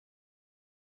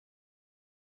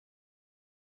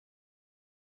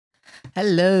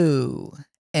Hello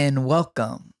and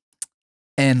welcome.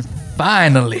 And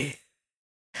finally,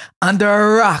 under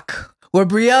a rock, where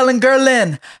Brielle and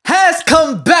Gerlin has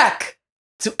come back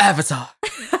to Avatar,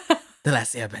 The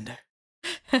Last Airbender.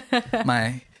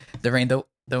 The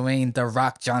The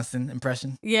Rock Johnson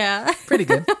impression. Yeah. Pretty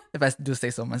good, if I do say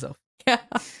so myself. Yeah.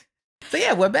 So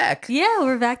yeah, we're back. Yeah,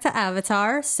 we're back to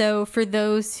Avatar. So for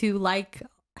those who like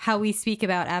how we speak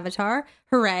about Avatar,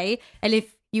 hooray. And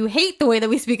if you hate the way that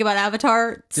we speak about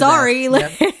Avatar, sorry.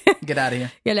 Yep. Get out of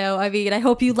here. I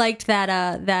hope you liked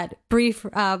that brief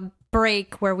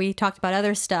break where we talked about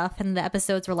other stuff and the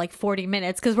episodes were like 40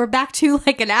 minutes because we're back to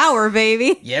like an hour,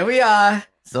 baby. Yeah, we are.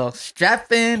 So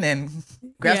strap in and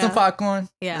grab some popcorn.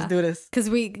 Yeah. Let's do this. Because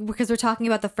we're talking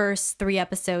about the first 3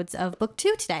 episodes of book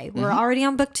 2 today. We're already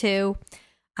on book 2,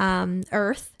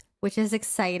 Earth, which is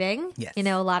exciting. Yes.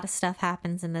 A lot of stuff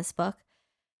happens in this book.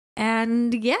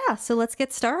 And yeah, so let's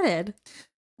get started.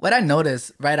 What I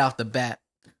noticed right off the bat,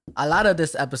 a lot of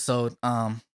this episode,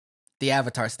 the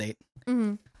Avatar State,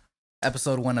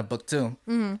 episode 1 of book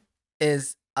 2,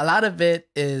 is a lot of it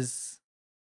is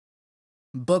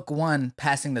book 1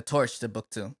 passing the torch to book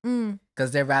 2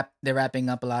 because they're wrapping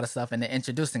up a lot of stuff and they're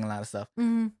introducing a lot of stuff.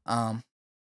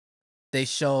 They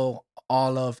show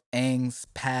all of Aang's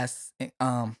past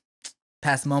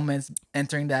moments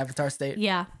entering the Avatar State.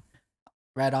 Yeah.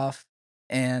 Right off,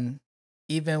 and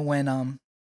even when a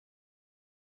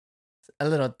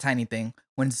little tiny thing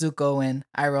when Zuko and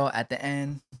Iroh at the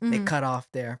end they cut off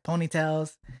their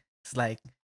ponytails. It's like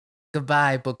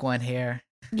goodbye, book 1 hair.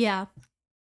 Yeah.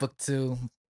 Book 2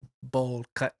 bold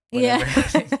cut. Whatever.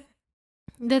 Yeah.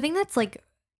 The thing that's like,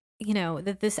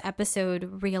 that this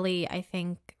episode really I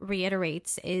think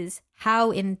reiterates is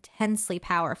how intensely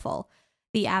powerful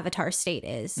the Avatar State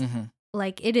is.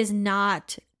 Like it is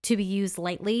not to be used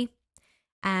lightly,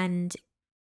 and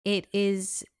it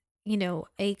is,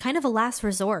 a kind of a last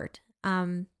resort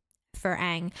for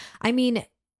Aang. I mean,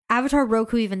 Avatar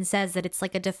Roku even says that it's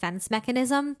like a defense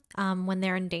mechanism when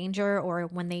they're in danger or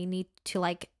when they need to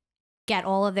like get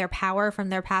all of their power from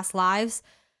their past lives.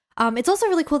 It's also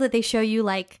really cool that they show you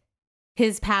like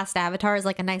his past avatars,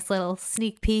 like a nice little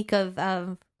sneak peek of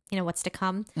what's to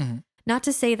come. Not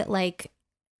to say that like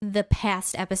the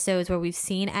past episodes where we've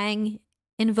seen Aang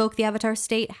invoke the Avatar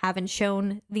State haven't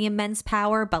shown the immense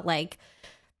power, but like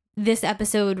this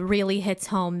episode really hits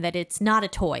home that it's not a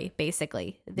toy,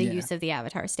 basically, the use of the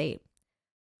Avatar State.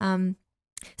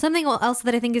 Something else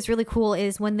that I think is really cool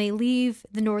is when they leave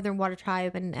the Northern Water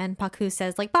Tribe and Paku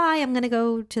says like, bye, I'm gonna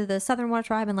go to the Southern Water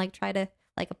Tribe and like try to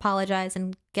like apologize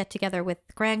and get together with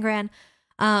Gran.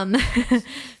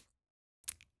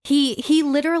 He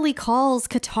literally calls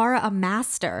Katara a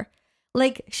master.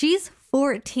 Like she's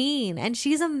 14 and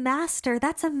she's a master.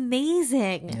 That's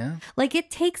amazing. Yeah. Like it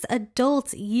takes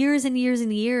adults years and years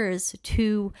and years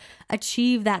to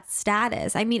achieve that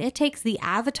status. I mean, it takes the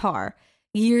Avatar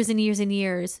years and years and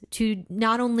years to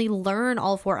not only learn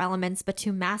all 4 elements, but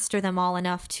to master them all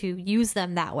enough to use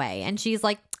them that way. And she's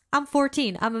like, I'm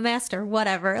 14. I'm a master.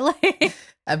 Whatever. Like,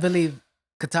 I believe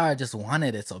Katara just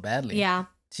wanted it so badly. yeah.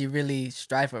 She really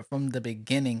strived for it from the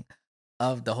beginning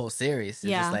of the whole series.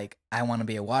 It's just like, I want to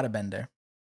be a waterbender,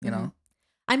 you know?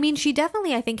 I mean, she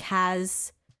definitely, I think,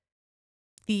 has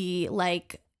the,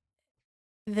 like,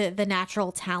 the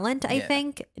natural talent, I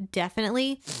think,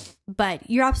 definitely. But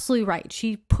you're absolutely right.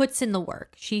 She puts in the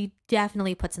work. She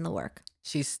definitely puts in the work.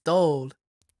 She stole,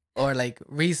 or like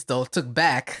took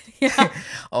back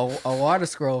a water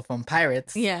scroll from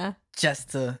pirates. Yeah. Just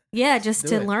to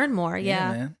learn more.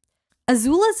 Yeah. Man.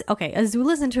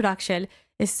 Azula's introduction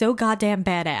is so goddamn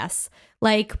badass.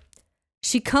 Like,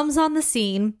 she comes on the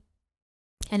scene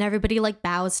and everybody like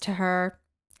bows to her,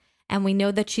 and we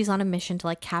know that she's on a mission to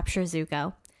like capture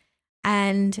Zuko.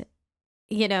 And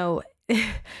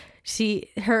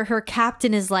her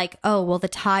captain is like, oh well, the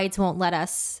tides won't let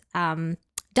us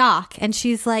dock, and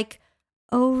she's like,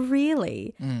 oh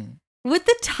really? Would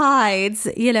the tides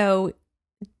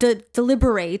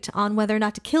deliberate on whether or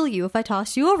not to kill you if I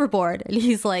toss you overboard? And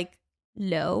he's like,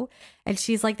 no. And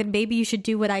she's like, then maybe you should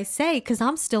do what I say, because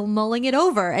I'm still mulling it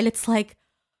over. And it's like,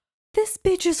 this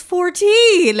bitch is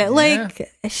 14. Yeah.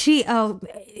 Like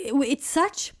it's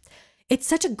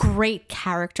such a great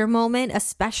character moment,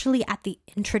 especially at the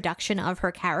introduction of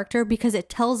her character, because it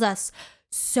tells us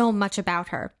so much about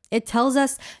her. It tells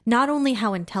us not only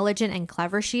how intelligent and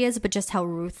clever she is, but just how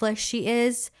ruthless she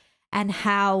is and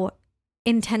how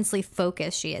intensely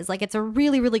focused she is. Like, it's a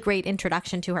really, really great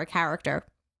introduction to her character.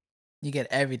 You get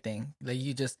everything. Like,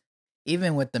 you just,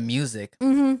 even with the music,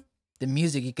 you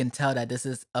can tell that this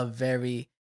is a very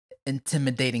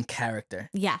intimidating character.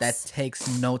 Yes. That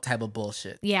takes no type of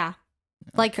bullshit. Yeah.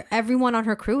 Like everyone on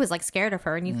her crew is like scared of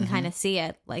her, and you can kind of see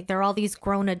it. Like they're all these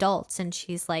grown adults and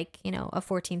she's like, you know, a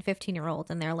 14, 15-year-old,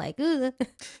 and they're like, ugh.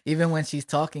 Even when she's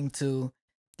talking to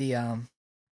the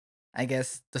I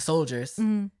guess the soldiers,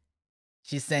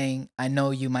 she's saying, I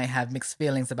know you might have mixed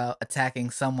feelings about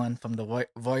attacking someone from the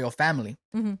royal family.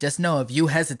 Just know if you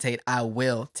hesitate, I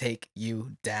will take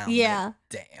you down. Yeah. Like,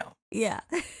 damn. Yeah.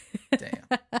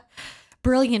 Damn.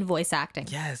 Brilliant voice acting.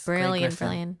 Yes. Brilliant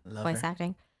Love voice her.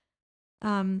 acting.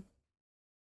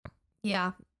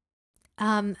 Yeah.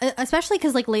 Especially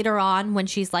because like later on when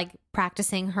she's like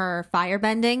practicing her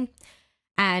firebending,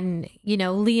 and you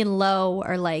know Lee and Lo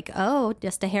are like, oh,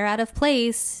 just a hair out of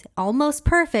place, almost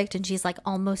perfect, and she's like,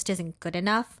 almost isn't good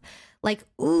enough. Like,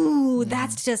 ooh,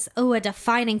 that's just a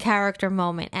defining character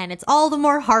moment, and it's all the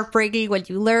more heartbreaking when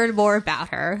you learn more about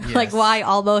her. Yes. Like why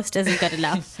almost isn't good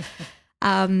enough.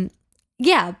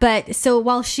 Yeah, but so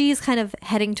while she's kind of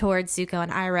heading towards Zuko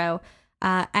and Iroh,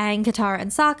 Aang, Katara,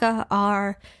 and Sokka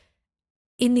are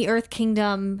in the Earth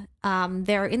Kingdom.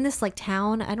 They're in this like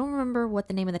town. I don't remember what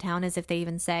the name of the town is, if they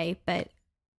even say, but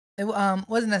it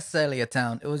wasn't necessarily a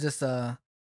town. It was just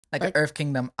like an Earth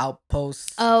Kingdom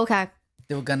outpost. Oh, okay.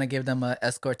 They were gonna give them an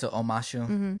escort to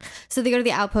Omashu. So they go to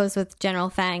the outpost with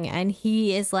General Fang, and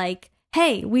he is like,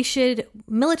 hey, we should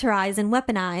militarize and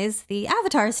weaponize the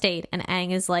Avatar state. And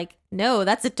Aang is like, no,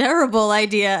 that's a terrible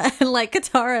idea. And like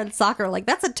Katara and Sokka are like,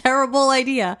 that's a terrible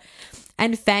idea.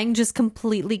 And Fang just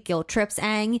completely guilt trips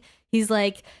Aang. He's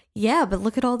like, yeah, but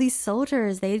look at all these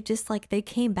soldiers. They just like, they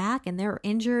came back and they're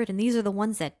injured. And these are the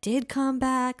ones that did come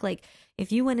back. Like, if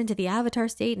you went into the Avatar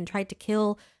state and tried to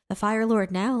kill the Fire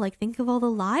Lord now, like, think of all the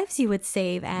lives you would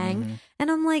save, Aang. And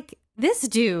I'm like, this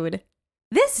dude,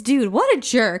 what a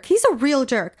jerk. He's a real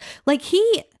jerk. Like,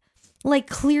 he like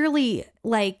clearly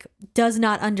like does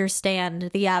not understand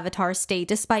the Avatar state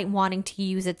despite wanting to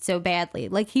use it so badly.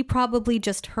 Like, he probably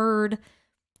just heard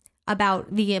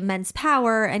about the immense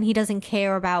power and he doesn't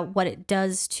care about what it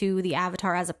does to the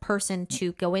Avatar as a person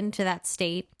to go into that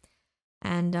state.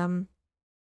 And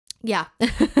yeah.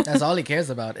 That's all he cares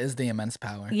about is the immense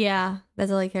power. Yeah,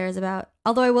 that's all he cares about.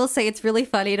 Although I will say it's really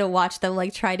funny to watch them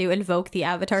like try to invoke the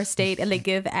Avatar state and they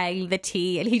give Aang the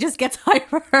tea and he just gets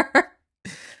hyper.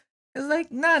 It's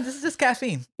like, nah, this is just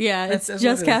caffeine. Yeah, it's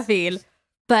just caffeine.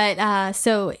 But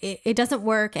so it doesn't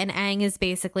work, and Aang is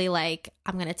basically like,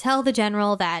 I'm going to tell the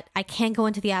general that I can't go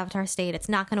into the Avatar state. It's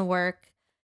not going to work.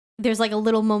 There's like a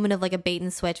little moment of like a bait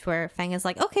and switch where Fang is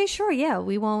like, okay, sure, yeah,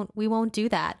 we won't do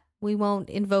that. We won't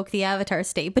invoke the Avatar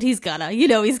state, but he's gonna,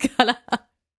 he's gonna.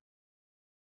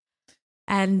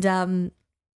 And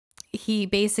he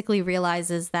basically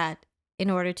realizes that in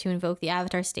order to invoke the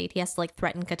Avatar state, he has to like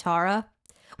threaten Katara,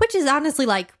 which is honestly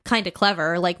like kind of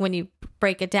clever, like when you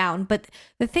break it down. But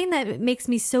the thing that makes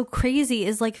me so crazy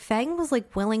is like Fang was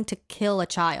like willing to kill a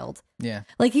child. Yeah.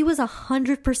 Like he was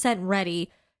 100%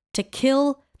 ready to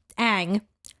kill Aang,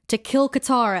 to kill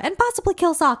Katara, and possibly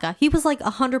kill Sokka. He was like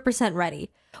 100% ready,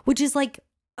 which is like,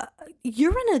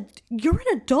 you're an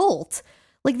adult.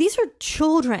 Like, these are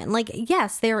children. Like,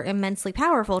 yes, they're immensely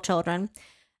powerful children,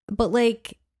 but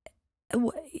like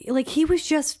he was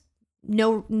just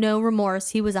no remorse.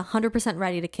 He was 100%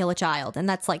 ready to kill a child, and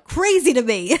that's like crazy to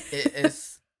me.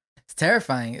 It's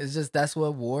terrifying. It's just, that's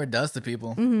what war does to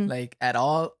people. Like, at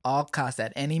all costs,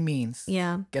 at any means.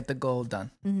 Yeah, get the goal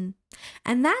done.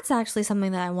 And that's actually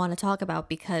something that I want to talk about,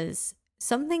 because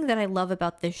something that I love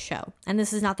about this show, and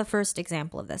this is not the first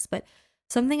example of this, but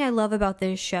something I love about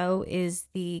this show is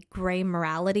the gray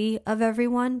morality of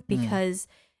everyone, because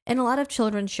in a lot of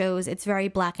children's shows, it's very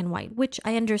black and white, which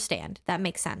I understand. That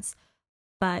makes sense.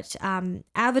 But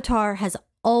Avatar has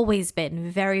always been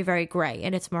very, very gray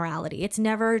in its morality. It's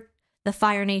never the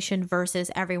Fire Nation versus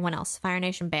everyone else. Fire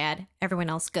Nation bad, everyone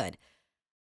else good.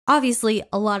 Obviously,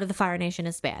 a lot of the Fire Nation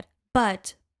is bad,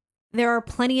 but there are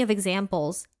plenty of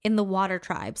examples in the water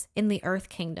tribes, in the earth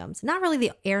kingdoms, not really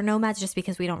the air nomads, just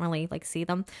because we don't really like see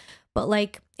them, but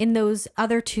like in those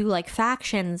other two like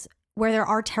factions where there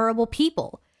are terrible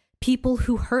people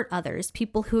who hurt others,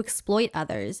 people who exploit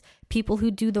others, people who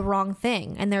do the wrong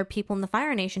thing. And there are people in the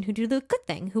Fire Nation who do the good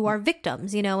thing, who are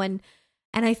victims,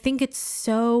 and I think it's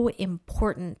so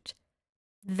important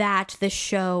that the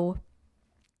show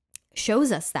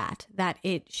shows us that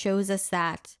it shows us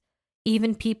that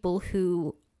even people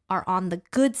who are on the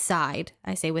good side,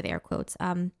 I say with air quotes,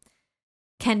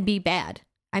 can be bad.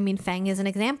 I mean, Fang is an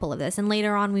example of this. And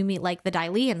later on we meet like the Dai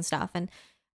Li and stuff.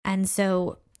 And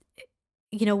so,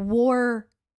 war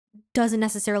doesn't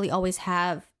necessarily always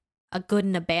have a good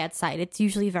and a bad side. It's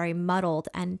usually very muddled.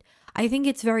 And I think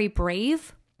it's very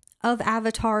brave of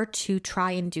Avatar to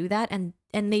try and do that. And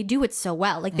they do it so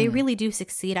well. Like they really do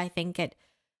succeed, I think, at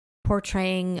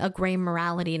portraying a gray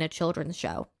morality in a children's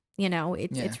show. You know,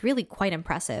 it's really quite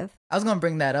impressive. I was gonna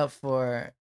bring that up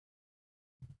for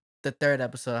the third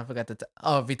episode. I forgot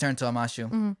Return to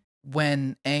Amashu.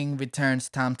 When Aang returns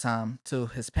Tom Tom to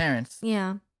his parents.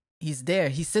 Yeah. He's there.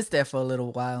 He sits there for a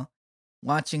little while,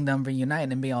 watching them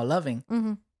reunite and be all loving.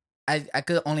 I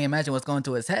could only imagine what's going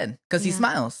through his head because he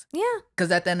smiles. Yeah. Because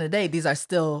at the end of the day, these are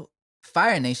still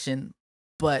Fire Nation,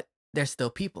 but they're still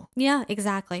people. Yeah,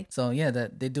 exactly. So yeah,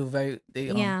 they do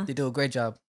a great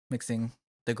job mixing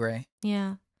the gray.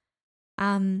 Yeah.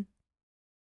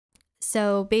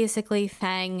 So basically,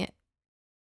 Fang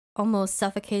almost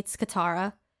suffocates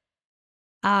Katara.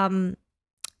 And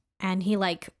he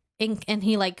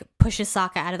pushes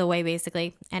Sokka out of the way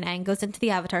basically, and Aang goes into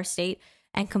the Avatar state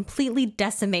and completely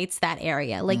decimates that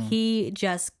area. Like he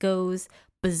just goes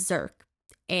berserk,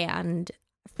 and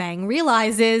Fang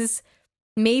realizes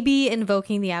maybe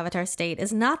invoking the Avatar state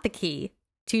is not the key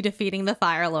to defeating the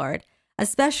Fire Lord,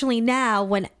 especially now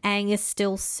when Aang is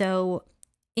still so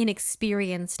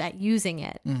inexperienced at using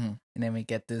it. And then we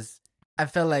get this. I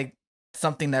feel like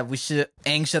something that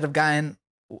Aang should have gotten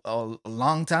a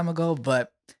long time ago,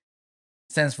 but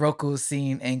since Roku's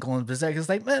seen Aang going berserk, it's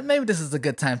like maybe this is a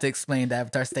good time to explain the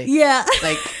Avatar state. Yeah,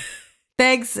 like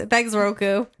thanks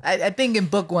Roku. I think in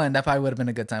book 1 that probably would have been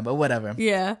a good time, but whatever.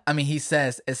 Yeah, I mean, he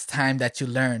says it's time that you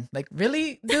learn. Like,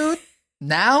 really, dude?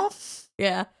 Now?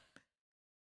 Yeah.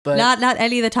 But not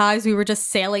any of the times we were just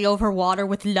sailing over water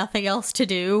with nothing else to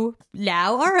do.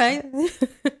 Now, all right.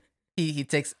 he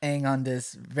takes Aang on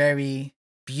this very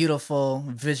beautiful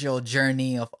visual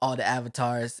journey of all the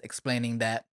avatars, explaining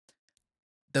that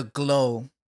the glow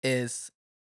is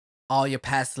all your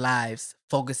past lives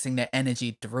focusing their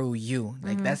energy through you.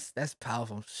 Like that's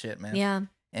powerful shit, man. Yeah.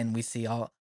 And we see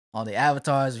all the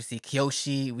avatars. We see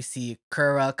Kyoshi, we see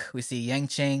Kuruk, we see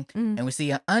Yangcheng, and we see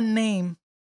an unnamed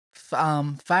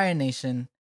Fire Nation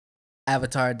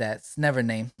avatar that's never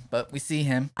named, but we see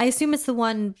him. I assume it's the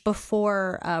one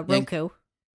before Roku.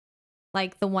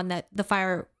 Like the one that the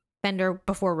Firebender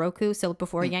before Roku, so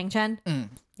before Yang Chen.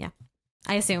 Yeah.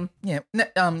 I assume. Yeah.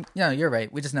 No, you're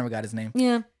right. We just never got his name.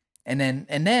 Yeah. And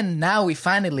then now we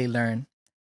finally learn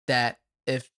that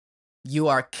if you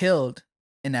are killed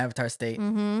in Avatar state,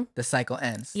 the cycle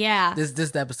ends. Yeah. This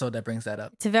is the episode that brings that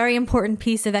up. It's a very important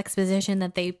piece of exposition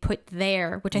that they put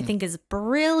there, which I think is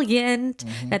brilliant,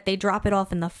 that they drop it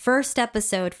off in the first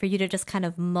episode for you to just kind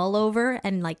of mull over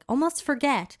and like almost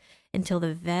forget until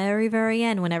the very, very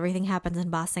end when everything happens in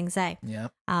Ba Sing Se. Yeah.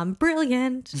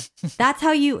 Brilliant. That's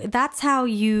how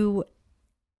you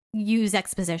use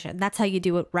exposition. That's how you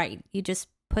do it right. You just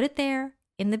put it there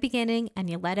in the beginning and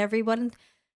you let everyone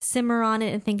simmer on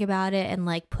it and think about it and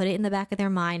like put it in the back of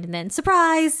their mind, and then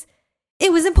surprise,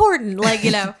 it was important. Like,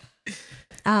 you know.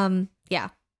 Yeah.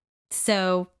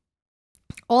 So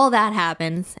all that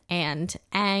happens, and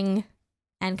Aang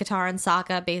and Katara and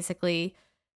Sokka basically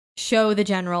show the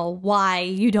general why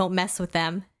you don't mess with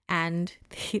them, and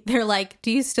they're like, do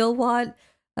you still want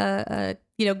guide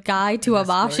to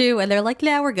Amashu? And they're like,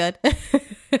 nah, we're good.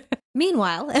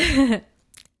 Meanwhile,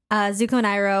 Zuko and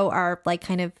Iroh are like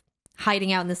kind of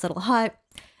hiding out in this little hut,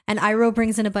 and Iroh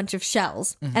brings in a bunch of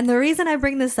shells. And the reason I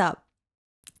bring this up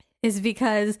is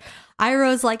because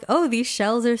Iroh's like, oh, these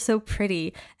shells are so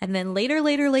pretty. And then later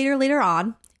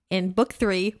on in book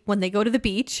 3, when they go to the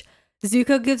beach,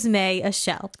 Zuko gives May a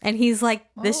shell, and he's like,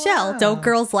 this shell, don't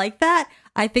girls like that?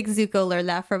 I think Zuko learned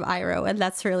that from Iroh, and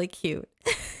that's really cute.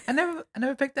 I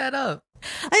never picked that up.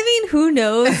 I mean, who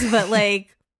knows? But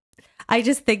like, I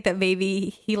just think that maybe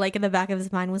he, like, in the back of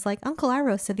his mind was like, Uncle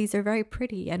Iroh said these are very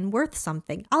pretty and worth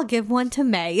something. I'll give one to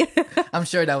May. I'm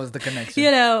sure that was the connection.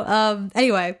 You know,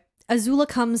 anyway, Azula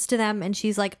comes to them and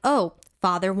she's like, oh,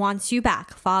 Father wants you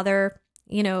back. Father,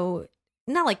 you know,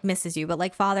 not like misses you, but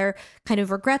like Father kind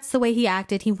of regrets the way he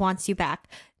acted. He wants you back.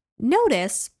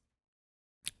 Notice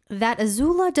that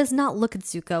Azula does not look at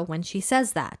Zuko when she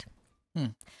says that.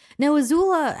 Now,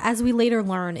 Azula, as we later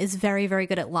learn, is very, very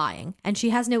good at lying, and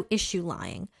she has no issue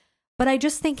lying. But I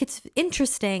just think it's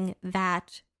interesting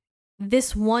that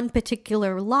this one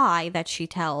particular lie that she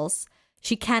tells,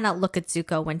 she cannot look at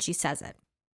Zuko when she says it.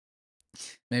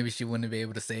 Maybe she wouldn't be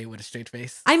able to say it with a straight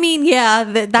face. I mean, yeah,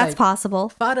 that's like, possible.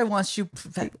 Father wants you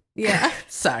back. Yeah.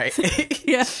 Sorry.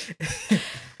 Yeah.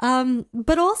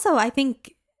 But also, I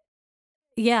think,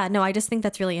 yeah, no, I just think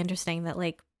that's really interesting that,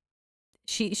 like,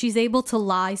 she's able to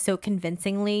lie so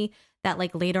convincingly that,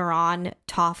 like, later on,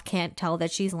 Toph can't tell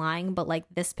that she's lying, but, like,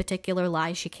 this particular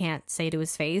lie she can't say to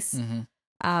his face.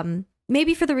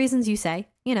 Maybe for the reasons you say,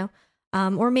 you know,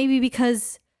 or maybe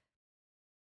because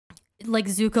like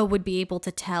Zuko would be able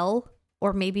to tell,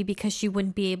 or maybe because she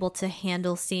wouldn't be able to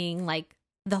handle seeing like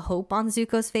the hope on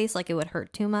Zuko's face, like it would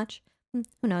hurt too much.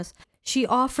 Who knows? She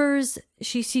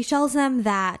tells them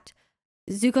that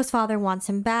Zuko's father wants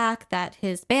him back, that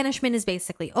his banishment is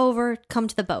basically over, come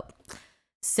to the boat.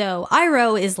 So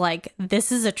Iroh is like,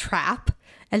 this is a trap.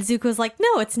 And Zuko's like,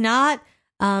 no, it's not,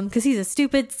 because he's a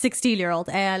stupid 16-year-old.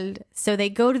 And so they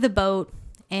go to the boat,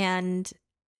 and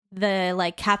the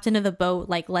like captain of the boat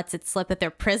like lets it slip that they're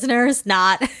prisoners,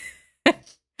 not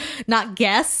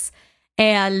guests.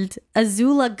 And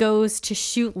Azula goes to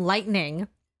shoot lightning,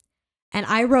 and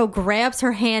Iroh grabs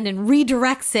her hand and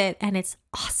redirects it, and it's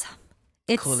awesome.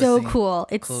 It's so cool.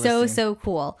 It's so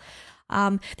cool.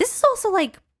 This is also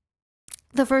like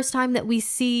the first time that we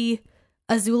see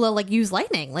Azula like use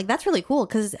lightning. Like that's really cool,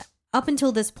 because up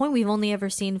until this point we've only ever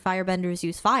seen firebenders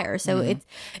use fire. So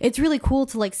it's really cool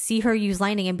to like see her use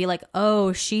lightning and be like,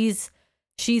 oh, she's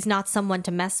not someone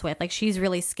to mess with. Like she's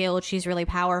really skilled, she's really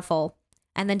powerful.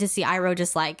 And then to see Iroh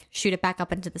just like shoot it back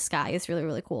up into the sky is really,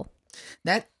 really cool.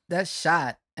 That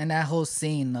shot and that whole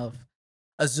scene of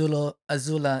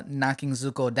Azula knocking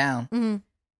Zuko down,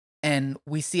 and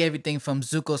we see everything from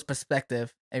Zuko's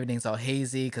perspective. Everything's all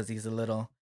hazy because he's a little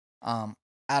out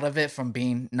of it from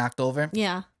being knocked over.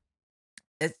 Yeah,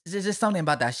 it's just something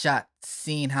about that shot,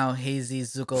 seeing how hazy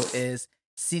Zuko is.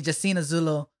 Seeing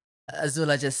Azula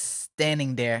just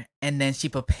standing there, and then she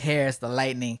prepares the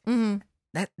lightning.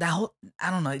 That whole, I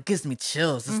don't know, it gives me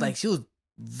chills. It's like she was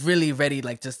really ready,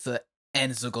 like just to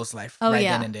end Zuko's life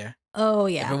then and there. Oh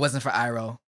yeah. If it wasn't for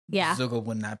Iroh, yeah, Zuko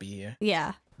would not be here.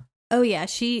 Yeah. Oh yeah,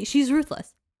 she's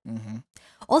ruthless.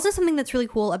 Also, something that's really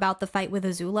cool about the fight with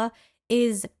Azula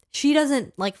is she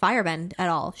doesn't like firebend at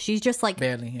all. She's just like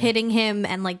barely hitting him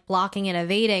and like blocking and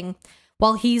evading,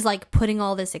 while he's like putting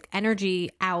all this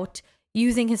energy out,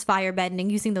 using his firebending,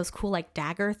 using those cool like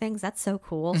dagger things. That's so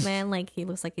cool, man. Like he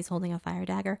looks like he's holding a fire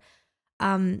dagger.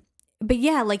 But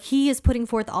yeah, like he is putting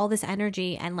forth all this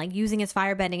energy and like using his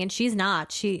firebending, and she's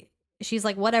not. She's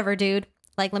like, whatever, dude.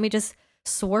 Like, let me just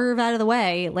swerve out of the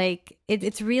way. Like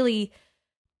it's really,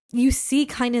 you see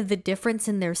kind of the difference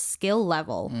in their skill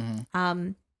level.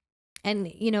 And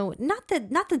you know, not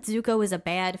that Zuko is a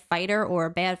bad fighter or a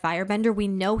bad firebender. We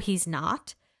know he's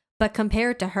not. But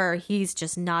compared to her, he's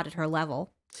just not at her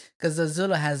level. Because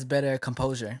Azula has better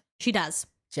composure. She does.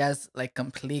 She has like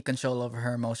complete control over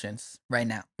her emotions right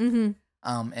now.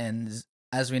 And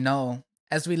as we know,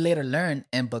 as we later learn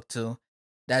in book 2,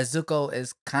 that Zuko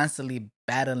is constantly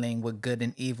battling with good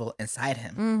and evil inside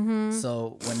him.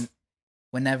 So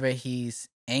whenever he's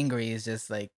angry, it's just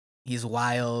like he's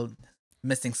wild,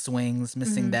 missing swings,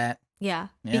 missing that. Yeah.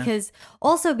 Because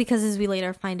as we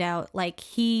later find out, like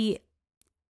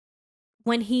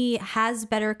when he has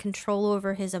better control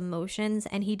over his emotions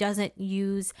and he doesn't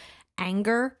use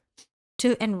anger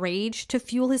and rage to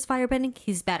fuel his firebending,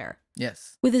 he's better.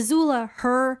 Yes. With Azula,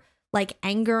 her like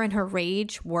anger and her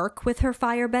rage work with her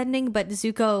firebending, but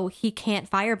Zuko, he can't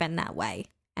firebend that way.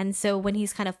 And so when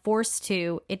he's kind of forced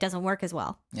to, it doesn't work as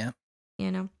well. Yeah.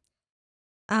 You know?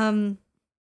 And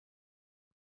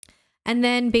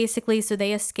then basically, so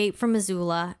they escape from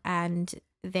Azula and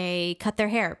they cut their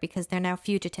hair because they're now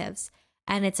fugitives.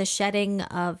 And it's a shedding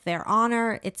of their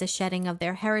honor. It's a shedding of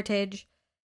their heritage.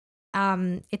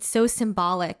 It's so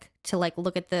symbolic to like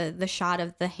look at the shot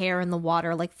of the hair in the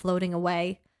water like floating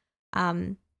away.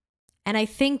 And I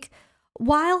think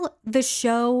while the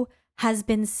show has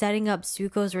been setting up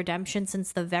Zuko's redemption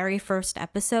since the very first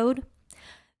episode,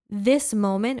 this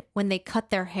moment when they cut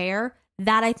their hair,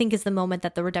 that I think is the moment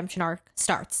that the redemption arc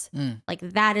starts. Like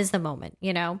that is the moment,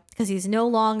 you know, because he's no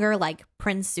longer like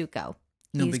Prince Zuko.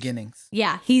 New beginnings.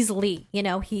 Yeah, he's Lee. You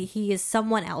know, he is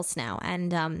someone else now.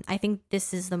 And I think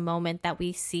this is the moment that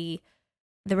we see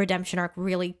the redemption arc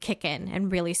really kick in and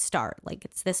really start. Like,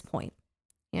 it's this point,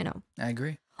 you know. I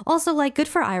agree. Also, like, good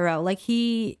for Iroh. Like,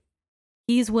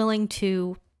 he's willing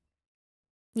to,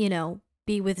 you know,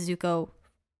 be with Zuko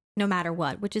no matter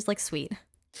what, which is, like, sweet.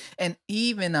 And he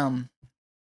even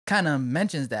kind of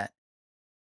mentions that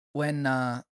when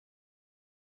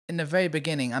in the very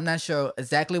beginning, I'm not sure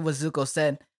exactly what Zuko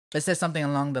said, but it said something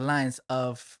along the lines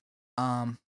of, I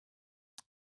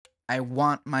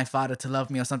want my father to love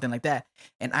me or something like that.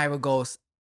 And Iroh goes,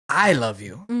 I love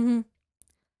you.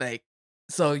 Like,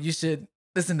 so you should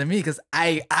listen to me because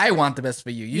I want the best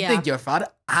for you. You think your father,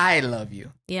 I love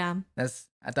you. Yeah.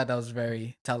 I thought that was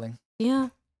very telling. Yeah.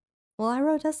 Well,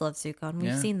 Iroh does love Zuko, and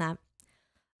we've seen that.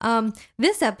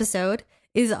 This episode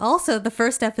is also the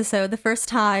first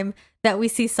time that we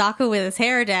see Sokka with his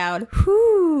hair down.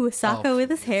 Whoo, Sokka with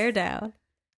his hair down.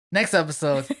 Next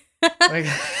episode.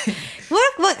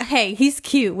 What Look, hey, he's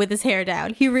cute with his hair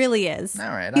down. He really is. All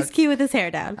right. He's cute with his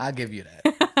hair down. I'll give you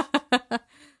that.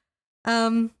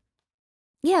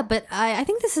 Yeah, but I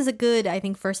think this is a good,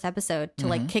 first episode to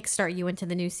like kickstart you into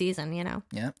the new season, you know?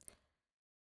 Yeah.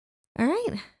 All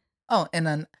right. Oh, and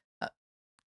then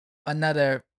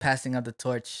another passing of the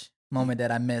torch moment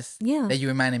that I missed that you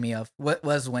reminded me of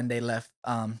was when they left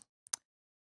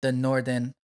the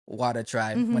Northern Water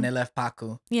Tribe, when they left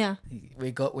Paku. Yeah.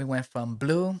 We went from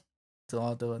blue to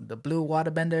all the blue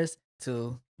waterbenders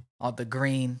to all the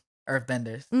green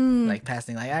earthbenders. Like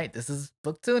passing like, all right, this is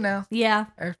book 2 now. Yeah.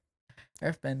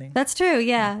 Earthbending. That's true,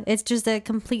 yeah. It's just a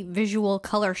complete visual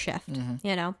color shift,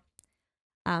 you know?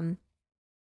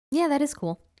 Yeah, that is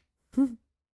cool.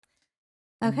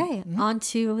 Okay, on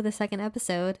to the second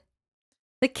episode.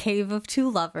 The Cave of Two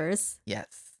Lovers.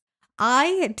 Yes.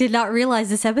 I did not realize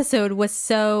this episode was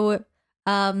so...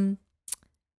 I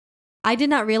did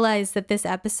not realize that this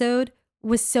episode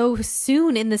was so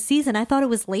soon in the season. I thought it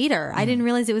was later. I didn't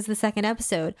realize it was the second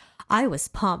episode. I was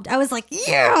pumped. I was like,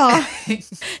 yeah!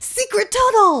 Secret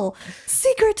tunnel!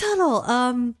 Secret tunnel!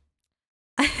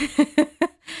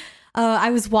 I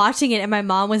was watching it and my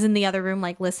mom was in the other room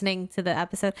like listening to the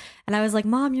episode. And I was like,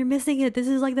 Mom, you're missing it. This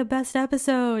is like the best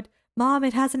episode. Mom,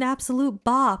 it has an absolute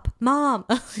bop. Mom.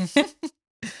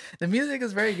 The music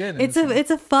is very good.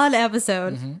 It's a fun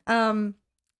episode.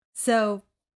 So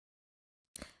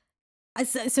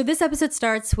this episode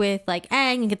starts with like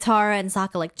Aang and Katara and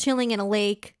Sokka like chilling in a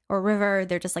lake or river.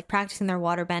 They're just like practicing their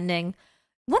water bending.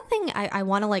 One thing I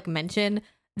want to like mention,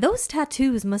 those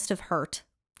tattoos must have hurt.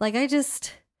 Like I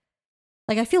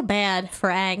feel bad for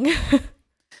Aang.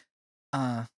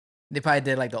 They probably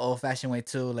did like the old fashioned way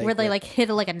too, like where they like hit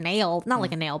like a nail, not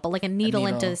like a nail, but like a needle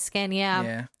into his skin.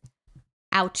 Yeah.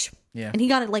 Ouch. Yeah. And he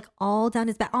got it like all down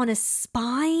his back on his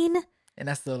spine. And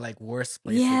that's the like worst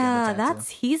place. Yeah,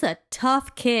 he's a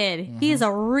tough kid. He is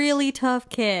a really tough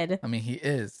kid. I mean, he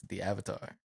is the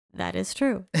Avatar. That is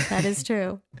true. That is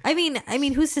true. I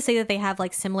mean, who's to say that they have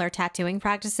like similar tattooing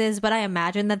practices? But I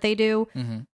imagine that they do.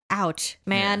 Ouch,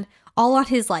 man. Yeah. All on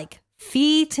his like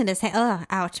feet and his hand.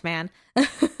 Ouch, man.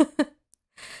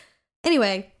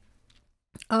 Anyway,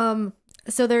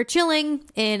 so they're chilling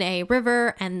in a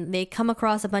river and they come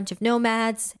across a bunch of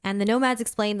nomads, and the nomads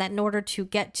explain that in order to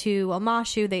get to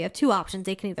Omashu, they have two options.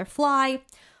 They can either fly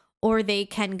or they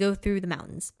can go through the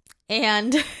mountains.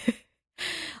 And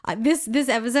this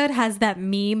episode has that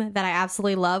meme that I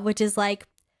absolutely love, which is like,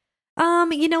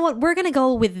 you know what? We're going to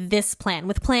go with this plan,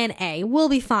 with plan A. We'll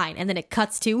be fine. And then it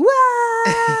cuts to,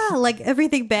 wah! Like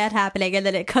everything bad happening. And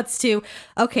then it cuts to,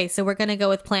 okay, so we're going to go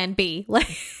with plan B. Like,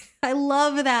 I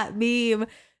love that meme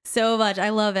so much. I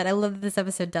love it. I love that this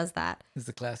episode does that. It's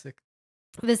a classic.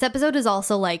 This episode is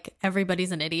also like,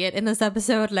 everybody's an idiot in this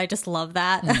episode. And I just love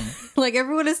that. Like,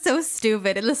 everyone is so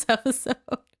stupid in this episode.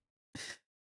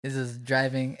 This is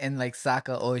driving, and like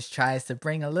Sokka always tries to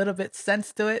bring a little bit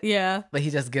sense to it. Yeah. But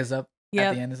he just gives up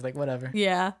at the end. It's like, whatever.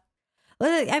 Yeah.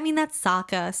 Well, I mean, that's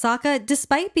Sokka. Sokka,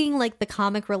 despite being like the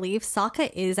comic relief, Sokka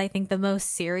is, I think, the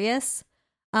most serious.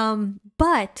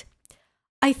 But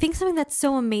I think something that's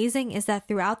so amazing is that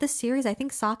throughout the series, I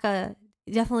think Sokka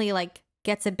definitely like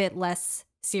gets a bit less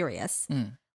serious.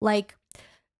 Like,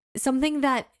 something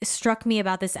that struck me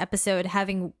about this episode,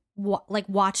 having like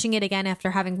watching it again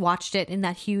after having watched it in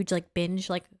that huge like binge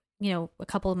like, you know, a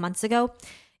couple of months ago,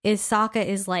 is Sokka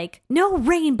is like, no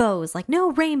rainbows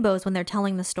when they're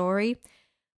telling the story.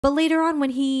 But later on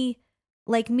when he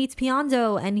like meets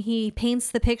Piondo and he paints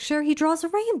the picture, he draws a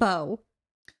rainbow.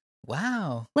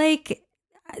 Wow. Like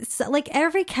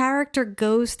every character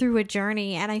goes through a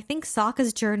journey, and I think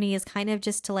Sokka's journey is kind of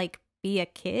just to like be a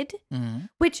kid,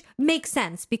 which makes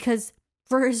sense because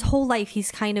for his whole life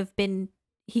he's kind of been,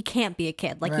 he can't be a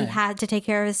kid. Like, he had to take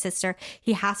care of his sister.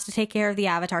 He has to take care of the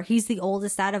Avatar. He's the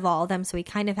oldest out of all of them, so he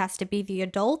kind of has to be the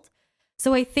adult.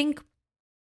 So I think,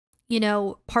 you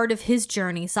know, part of his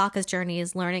journey, Sokka's journey,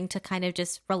 is learning to kind of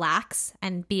just relax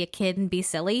and be a kid and be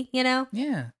silly, you know?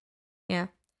 Yeah. Yeah.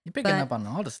 You're picking up on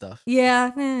all the stuff.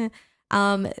 Yeah.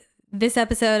 This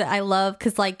episode I love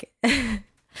because, like,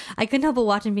 I couldn't help but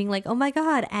watch and being like, oh my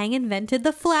god, Aang invented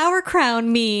the flower crown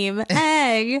meme.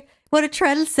 Aang, what a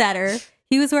trendsetter.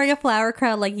 He was wearing a flower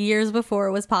crown like years before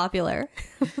it was popular.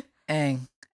 Aang,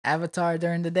 Avatar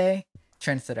during the day,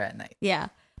 trendsetter at night. Yeah.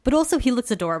 But also he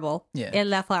looks adorable in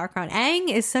that flower crown. Aang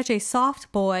is such a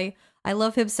soft boy. I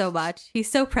love him so much. He's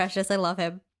so precious. I love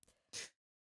him.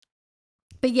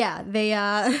 But yeah, they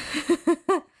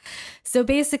so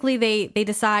basically they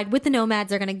decide with the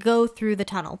nomads they're going to go through the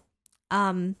tunnel.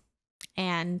 And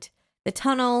the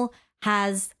tunnel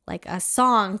has like a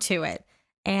song to it.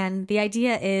 And the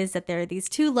idea is that there are these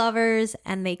two lovers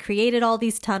and they created all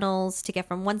these tunnels to get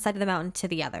from one side of the mountain to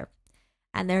the other.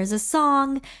 And there's a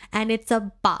song and it's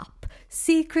a bop.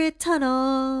 Secret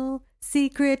tunnel through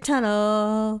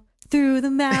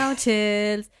the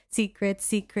mountains. Secret,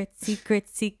 secret, secret,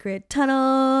 secret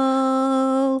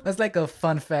tunnel. That's like a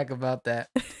fun fact about that,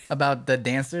 about the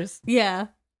dancers. Yeah.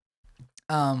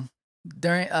 During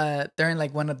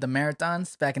like one of the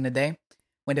marathons back in the day,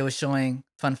 when they were showing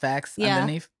fun facts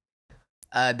underneath,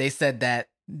 they said that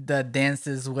the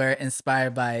dances were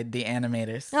inspired by the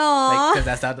animators. Aww. Because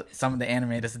that's how some of the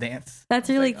animators dance. That's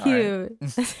really cute.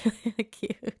 Right. That's really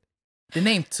cute. They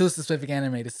named two specific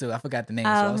animators too. I forgot the names,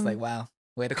 so I was like, wow,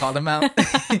 way to call them out.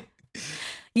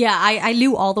 Yeah, I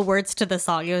knew all the words to the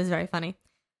song. It was very funny.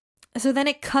 So then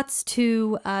it cuts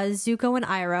to Zuko and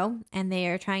Iroh, and they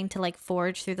are trying to like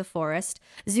forage through the forest.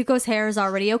 Zuko's hair is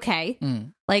already okay,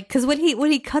 like because when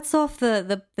he cuts off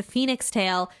the phoenix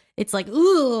tail, it's like,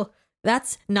 ooh,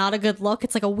 that's not a good look.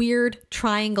 It's like a weird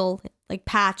triangle like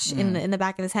patch in the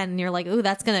back of his head, and you're like, ooh,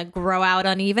 that's gonna grow out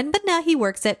uneven. But no, he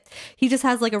works it. He just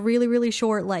has like a really really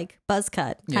short like buzz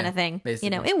cut kind of thing. Basically.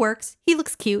 You know, it works. He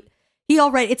looks cute.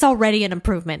 It's already an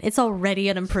improvement.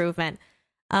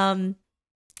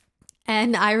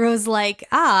 And Iroh's like,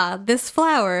 this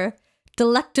flower,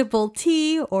 delectable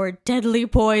tea or deadly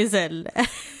poison.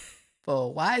 For a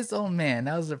wise old man,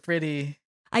 that was a pretty...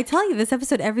 I tell you, this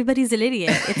episode, everybody's an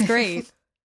idiot. It's great.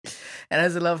 And I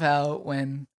just love how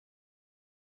when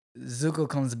Zuko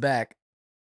comes back,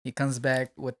 he comes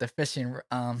back with the fishing,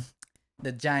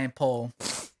 the giant pole,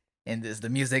 and there's the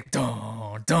music,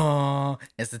 dun, dun.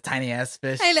 It's the tiny ass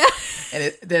fish. I know.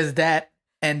 And there's that,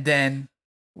 and then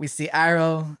we see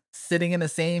Iroh sitting in the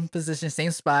same position,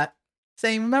 same spot,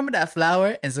 saying, remember that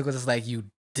flower? And Zuko's just like, you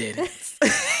did it.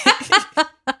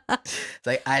 It's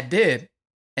like, I did.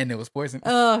 And it was poison.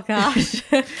 Oh, gosh.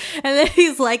 And then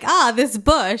he's like, this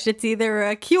bush, it's either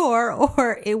a cure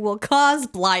or it will cause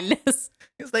blindness.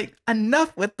 It's like,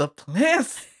 enough with the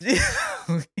plants.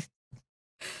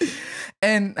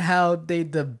 And how they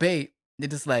debate. They're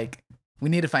just like, we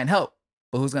need to find help.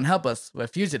 But who's going to help us? We're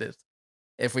fugitives.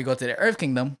 If we go to the Earth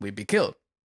Kingdom, we'd be killed.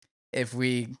 If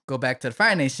we go back to the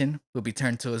Fire Nation, we'll be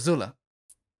turned to Azula.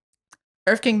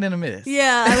 Earth Kingdom it is.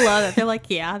 Yeah, I love it. They're like,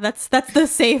 yeah, that's the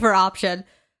safer option.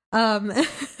 I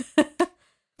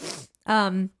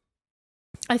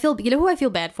feel, you know who I feel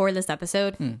bad for in this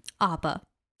episode? Appa.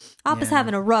 Appa's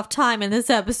having a rough time in this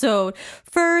episode.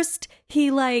 First, he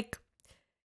like,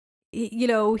 you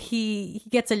know, he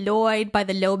gets annoyed by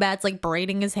the nomads like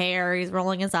braiding his hair, he's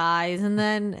rolling his eyes, and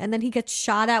then he gets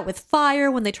shot at with fire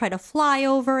when they try to fly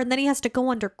over, and then he has to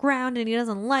go underground and he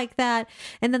doesn't like that.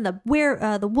 And then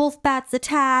the wolf bats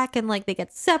attack and like they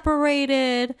get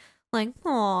separated. Like,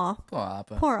 aw,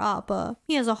 poor Appa.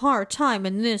 He has a hard time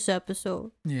in this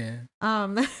episode. Yeah.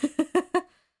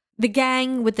 The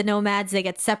gang with the nomads, they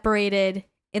get separated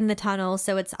in the tunnel,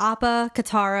 so it's Appa,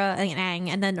 Katara, and Aang,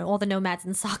 and then all the nomads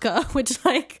in Sokka, which,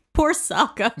 like, poor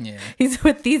Sokka. Yeah. He's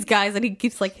with these guys, and he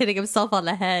keeps, like, hitting himself on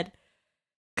the head.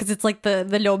 Because it's like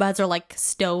the nomads are, like,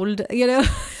 stoned, you know?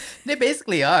 They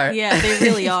basically are. Yeah, they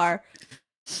really are.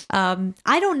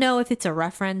 I don't know if it's a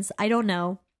reference.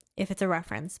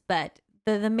 But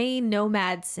the main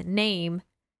nomad's name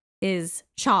is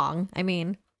Chong. I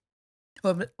mean...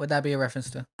 What would that be a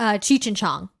reference to? Cheech and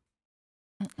Chong.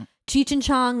 Cheech and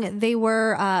Chong, they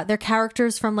were they're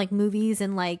characters from like movies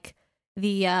in like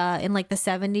the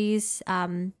 70s.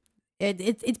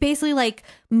 It's basically like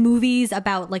movies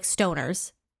about like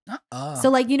stoners.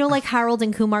 So like, you know, like Harold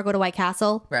and Kumar Go to White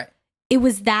Castle, right? It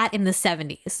was that in the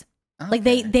 70s. Okay. Like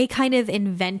they kind of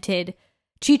invented,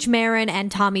 Cheech Marin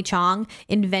and Tommy Chong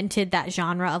invented that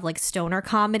genre of like stoner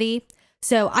comedy.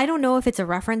 So I don't know if it's a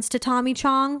reference to Tommy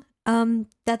Chong.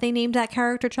 That they named that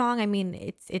character Chong. I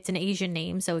mean, it's an Asian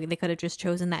name, so they could have just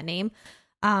chosen that name.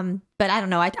 But I don't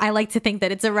know. I like to think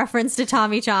that it's a reference to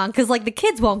Tommy Chong because like the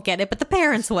kids won't get it, but the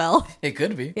parents will. It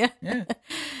could be. Yeah.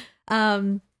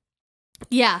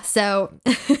 Yeah. So,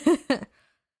 this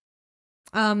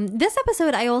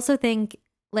episode I also think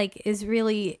like is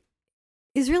really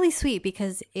sweet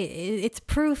because it's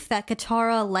proof that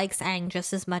Katara likes Aang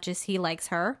just as much as he likes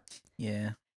her.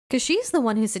 Yeah. Because she's the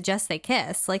one who suggests they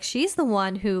kiss. Like, she's the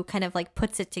one who kind of, like,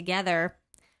 puts it together.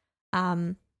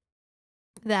 That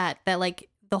like,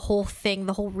 the whole thing,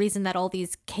 the whole reason that all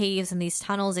these caves and these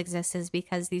tunnels exist is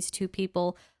because these two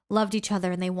people loved each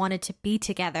other and they wanted to be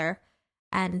together.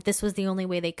 And this was the only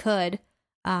way they could.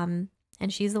 And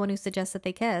she's the one who suggests that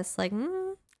they kiss. Like,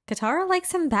 Katara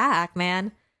likes him back,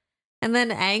 man. And then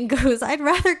Aang goes, I'd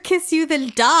rather kiss you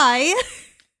than die.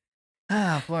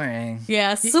 Ah, poor Aang.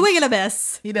 Yeah, swing and a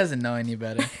miss. He doesn't know any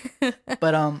better.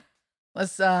 But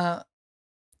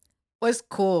what's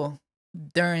cool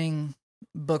during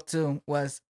book 2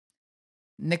 was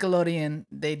Nickelodeon.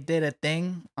 They did a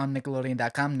thing on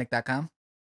Nickelodeon.com, Nick.com,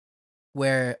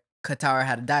 where Katara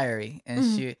had a diary, and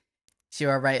she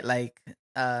would write like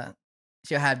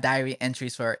she'll have diary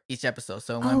entries for each episode.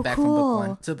 So it went back from book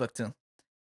 1 to book 2.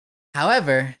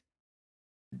 However,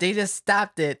 they just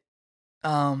stopped it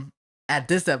at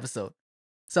this episode.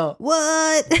 So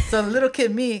what? So little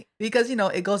kid me, because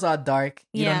it goes all dark.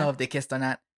 You don't know if they kissed or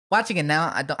not. Watching it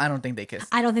now, I don't think they kissed.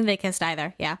 I don't think they kissed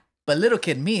either. Yeah. But little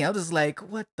kid me, I was just like,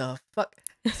 what the fuck?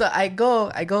 So I go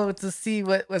to see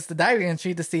what's the diary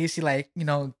entry to see if she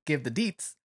give the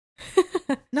deets.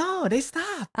 No, they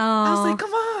stopped. Oh, I was like,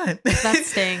 come on. That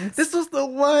stings. This was the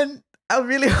one I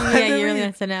really wanted. Yeah, you really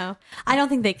want to know. I don't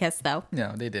think they kissed though.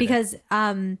 No, they didn't.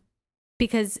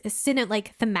 Because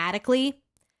thematically,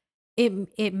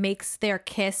 it makes their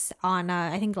kiss on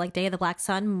I think like Day of the Black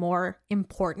Sun more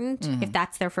important if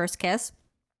that's their first kiss.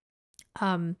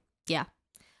 Yeah.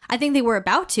 I think they were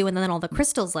about to, and then all the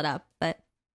crystals lit up, but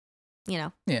yeah.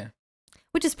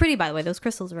 Which is pretty, by the way. Those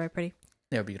crystals are very pretty.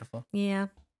 They're beautiful. Yeah.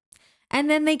 And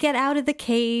then they get out of the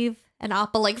cave, and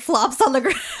Appa flops on the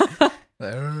ground.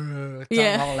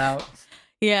 Yeah. All out.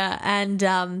 Yeah, and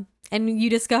you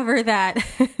discover that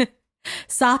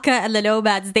Sokka and the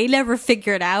nomads, they never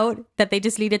figured out that they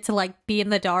just needed to be in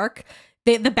the dark.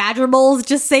 The badger moles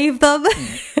just saved them.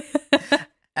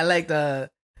 I like the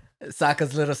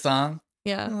Sokka's little song.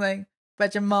 Yeah. Like,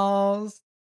 badger moles,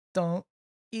 don't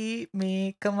eat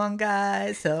me. Come on,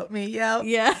 guys, help me out.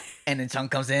 Yeah. And then Chung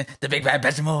comes in, the big bad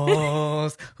badger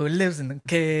moles who lives in the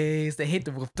caves. They hate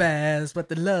the wolf bass, but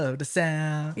they love the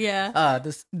sound. Yeah.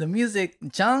 The music,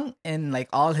 Chung and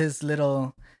all his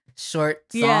little short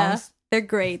songs. Yeah, they're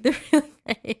great. They're really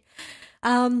great.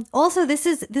 Also, this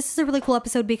is a really cool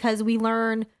episode because we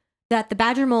learn that the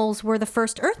badger moles were the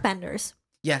first earthbenders.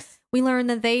 Yes. We learn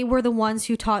that they were the ones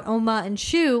who taught Oma and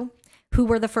Shu, who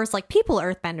were the first people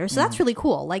earthbenders. So that's really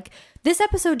cool. This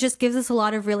episode just gives us a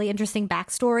lot of really interesting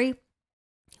backstory.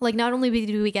 Not only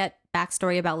do we get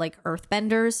backstory about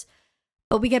earthbenders,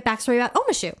 but we get backstory about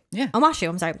Omashu. Yeah. Omashu,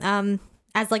 I'm sorry.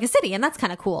 As a city, and that's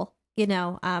kind of cool,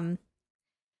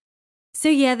 So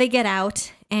yeah, they get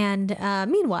out, and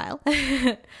meanwhile,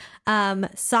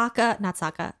 Zuko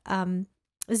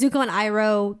and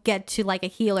Iroh get to a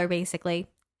healer basically,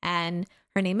 and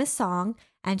her name is Song,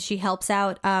 and she helps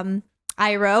out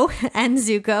Iroh and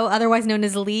Zuko, otherwise known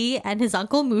as Lee, and his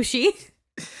uncle Mushi.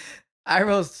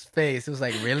 Iroh's face was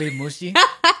really Mushi.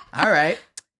 All right,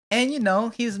 and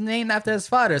he's named after his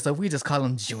father, so we just call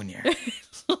him Junior.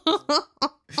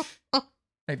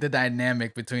 The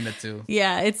dynamic between the two.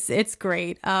 Yeah, it's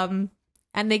great. And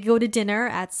they go to dinner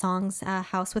at Song's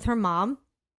house with her mom,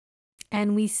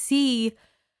 and we see,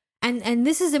 and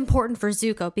this is important for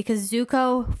Zuko because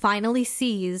Zuko finally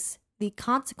sees the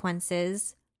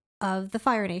consequences of the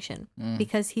Fire Nation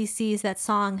because he sees that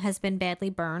Song has been badly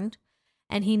burned,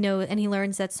 and he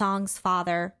learns that Song's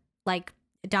father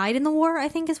died in the war, I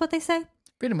think is what they say.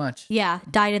 Pretty much. Yeah,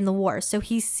 died in the war. So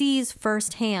he sees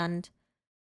firsthand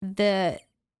the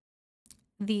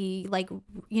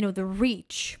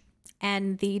reach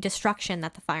and the destruction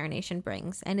that the Fire Nation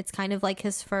brings. And it's kind of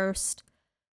his first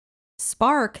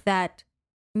spark that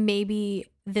maybe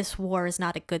this war is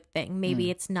not a good thing.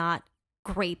 Maybe it's not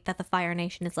great that the Fire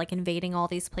Nation is invading all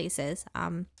these places.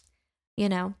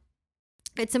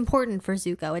 It's important for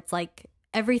Zuko. It's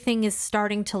everything is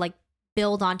starting to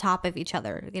build on top of each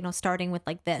other, starting with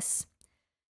this,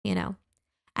 And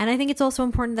I think it's also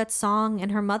important that Song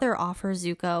and her mother offer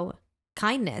Zuko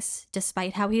kindness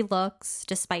despite how he looks,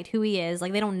 despite who he is.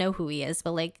 They don't know who he is,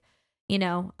 but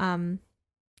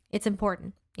it's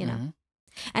important, And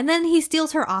then he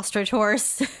steals her ostrich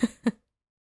horse.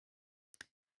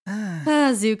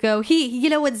 Zuko.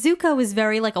 Zuko is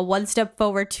very a one step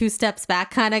forward, two steps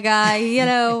back kind of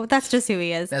guy. That's just who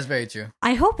he is. That's very true.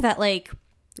 I hope that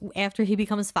after he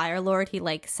becomes Fire Lord, he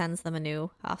sends them a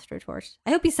new ostrich horse.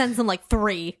 I hope he sends them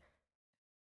 3.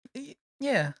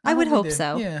 Yeah, I would hope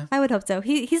so. Yeah, I would hope so.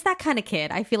 He's that kind of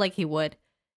kid. I feel like he would.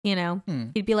 He'd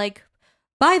be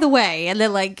by the way, and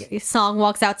then Song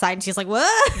walks outside, and she's like,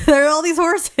 "What? There are all these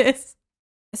horses."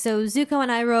 So Zuko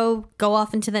and Iroh go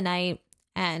off into the night,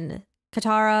 and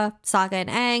Katara, Sokka, and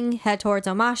Aang head towards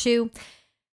Omashu,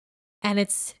 and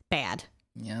it's bad.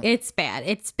 Yeah, it's bad.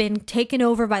 It's been taken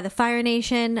over by the Fire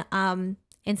Nation.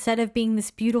 Instead of being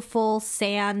this beautiful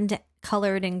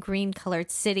sand-colored and green-colored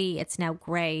city, it's now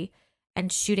gray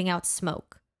and shooting out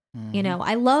smoke.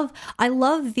 I love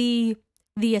the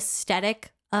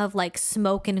aesthetic of like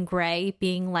smoke and gray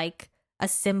being like a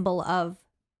symbol of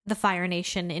the Fire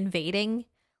Nation invading.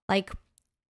 Like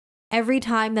every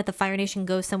time that the Fire Nation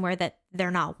goes somewhere that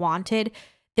they're not wanted,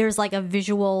 there's like a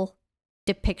visual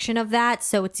depiction of that.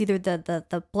 So it's either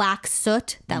the black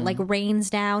soot that like rains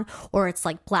down, or it's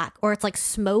like black, or it's like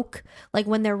smoke. Like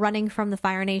when they're running from the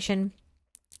Fire Nation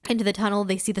into the tunnel,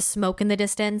 they see the smoke in the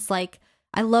distance. Like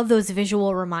I love those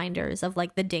visual reminders of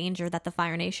like the danger that the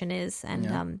Fire Nation is.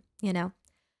 And you know,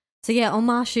 so yeah,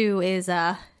 Omashu is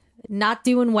not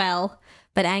doing well,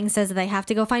 but Aang says that they have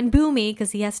to go find Boomy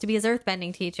because he has to be his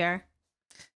earthbending teacher.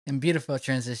 And beautiful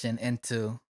transition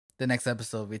into the next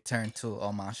episode. We turn to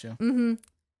Omashu.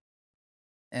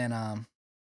 And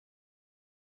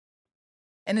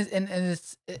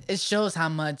it shows how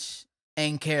much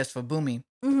Aang cares for Boomy.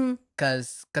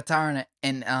 Because Katara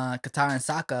and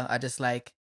Sokka are just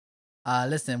like,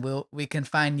 listen, we can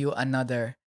find you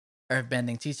another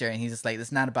earthbending teacher. And he's just like,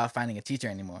 it's not about finding a teacher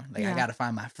anymore. Like, I gotta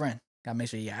find my friend. Gotta make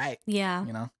sure you're right. Yeah.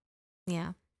 You know?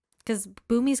 Yeah. Because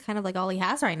Boomy's kind of like all he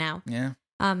has right now. Yeah.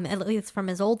 At least from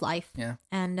his old life. Yeah.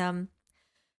 And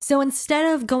so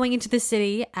instead of going into the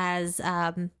city as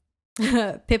Pippin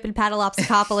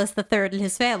Patalopsicopoulos III and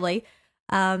his family,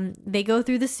 they go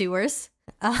through the sewers.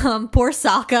 Poor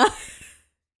Sokka.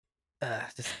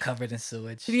 Just covered in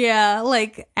sewage. Yeah,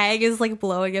 like Aang is like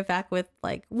blowing it back with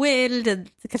like wind,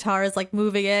 and Katara is like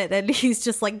moving it, and he's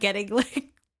just like getting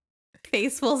like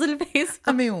facefuls and facefuls.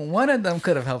 I mean, one of them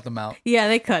could have helped him out. Yeah,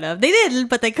 they could have. They didn't,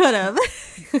 but they could have.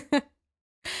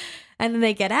 And then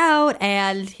they get out,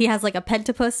 and he has like a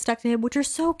pentapus stuck to him, which are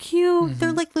so cute.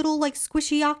 They're like little like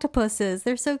squishy octopuses.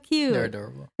 They're so cute. They're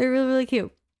adorable. They're really, really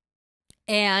cute.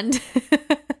 And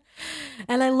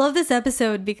and I love this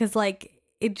episode because like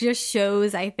it just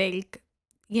shows, I think,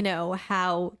 you know,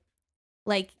 how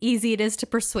like easy it is to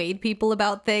persuade people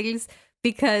about things,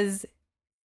 because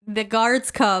the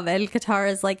guards come and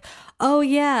Katara's like, oh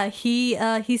yeah,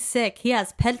 he's sick, he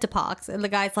has pentapox, and the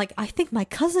guy's like, I think my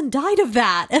cousin died of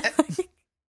that.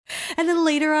 And then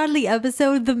later on in the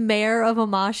episode, the mayor of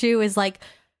Omashu is like,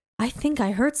 I think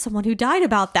I heard someone who died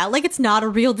about that. Like, it's not a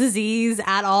real disease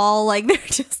at all. Like, they're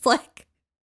just like,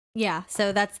 yeah.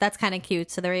 So that's kind of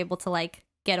cute. So they're able to like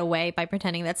get away by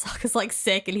pretending that Sokka's like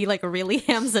sick, and he like really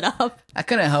hams it up. I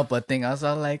couldn't help but think, I was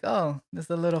all like, oh, this is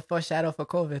a little foreshadow for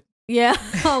COVID. Yeah.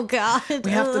 Oh God.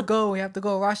 We have to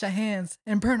go wash our hands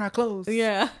and burn our clothes.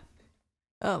 Yeah.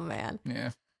 Oh man.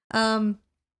 Yeah. Something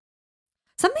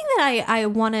that I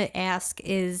want to ask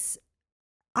is,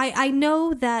 I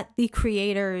know that the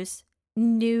creators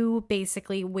knew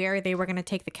basically where they were going to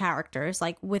take the characters,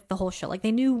 like with the whole show. Like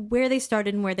they knew where they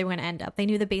started and where they were going to end up. They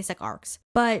knew the basic arcs.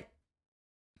 But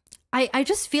I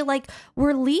just feel like,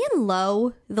 were Lee and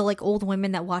Lo, the like old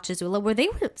women that watch Azula, were they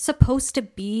supposed to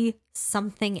be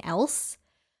something else?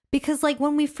 Because like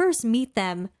when we first meet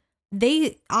them,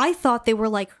 I thought they were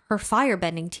like her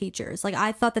firebending teachers. Like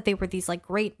I thought that they were these like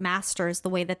great masters, the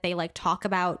way that they like talk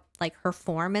about like her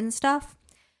form and stuff.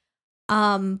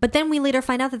 But then we later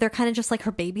find out that they're kind of just like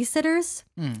her babysitters,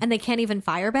 and they can't even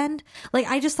firebend. Like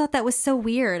I just thought that was so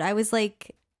weird. I was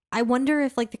like, I wonder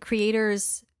if like the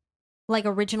creators like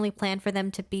originally planned for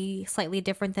them to be slightly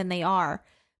different than they are,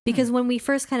 because when we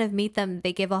first kind of meet them,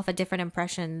 they give off a different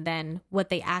impression than what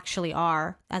they actually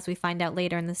are, as we find out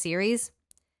later in the series.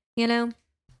 You know,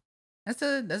 that's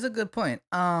a good point.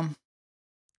 I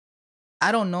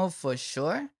don't know for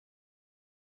sure.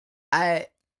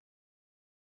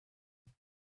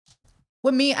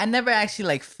 With me, I never actually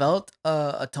like felt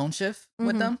a tone shift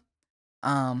with them.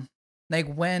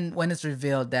 Like when it's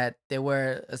revealed that they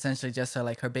were essentially just her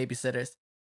babysitters,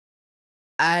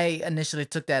 I initially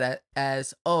took that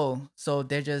as, oh, so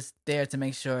they're just there to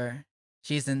make sure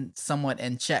she's somewhat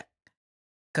in check.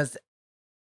 Because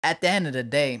at the end of the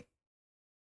day,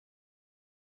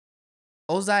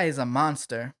 Ozai is a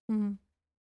monster,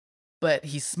 but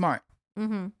he's smart.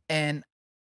 And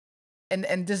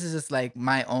this is just like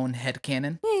my own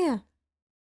headcanon. Yeah.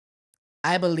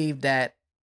 I believe that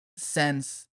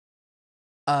since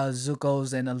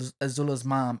Zuko's and Azula's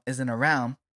mom isn't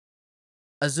around,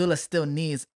 Azula still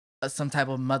needs some type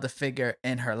of mother figure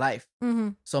in her life.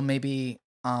 So maybe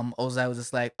Ozai was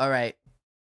just like, all right,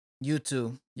 you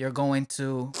two, you're going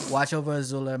to watch over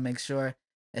Azula, make sure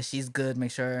that she's good,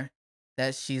 make sure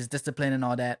that she's disciplined and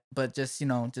all that, but just,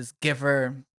 just give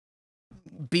her,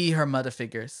 be her mother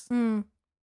figures.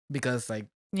 Because like,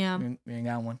 yeah, we ain't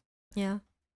got one. Yeah.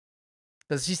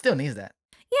 Because she still needs that.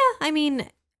 Yeah, I mean,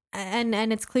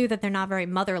 and it's clear that they're not very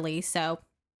motherly, so,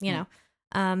 you know.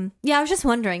 Yeah, I was just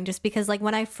wondering, just because like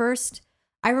when I first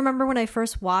I remember when I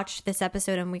first watched this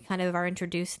episode and we kind of are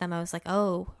introduced to them, I was like,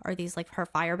 oh, are these like her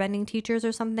firebending teachers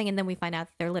or something? And then we find out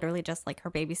that they're literally just like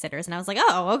her babysitters. And I was like,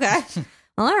 oh, okay.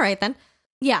 Well, all right then.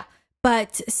 Yeah.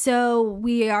 But so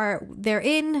they're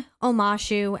in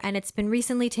Omashu, and it's been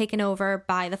recently taken over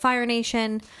by the Fire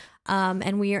Nation.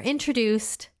 And we are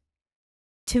introduced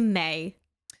to May,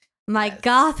 my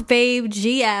goth babe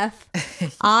GF.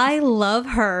 I love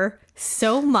her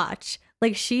so much.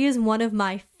 Like, she is one of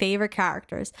my favorite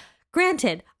characters.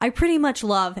 Granted, I pretty much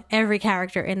love every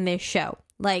character in this show.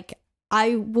 Like,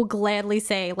 I will gladly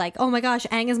say, like, oh my gosh,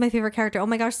 Aang is my favorite character. Oh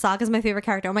my gosh, Sokka is my favorite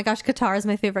character. Oh my gosh, Katara is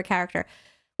my favorite character.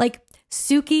 Like,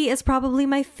 Suki is probably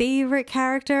my favorite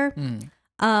character.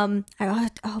 But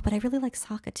I really like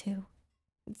Sokka too.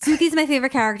 Suki's my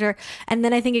favorite character. And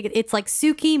then I think it's like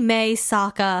Suki, Mei,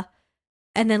 Sokka,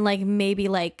 and then like maybe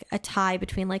like a tie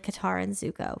between like Katara and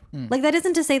Zuko. Like, that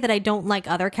isn't to say that I don't like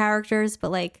other characters,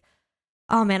 but like,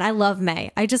 oh man, I love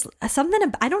Mei. I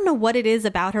don't know what it is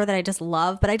about her that I just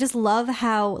love, but I just love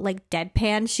how like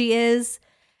deadpan she is.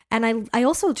 And I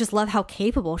also just love how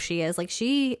capable she is. Like,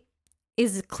 she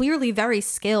is clearly very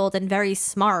skilled and very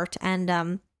smart, and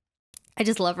I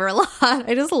just love her a lot.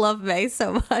 I just love Mei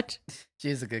so much.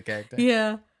 She's a good character.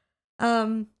 Yeah.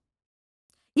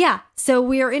 Yeah, so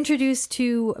we are introduced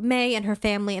to Mei and her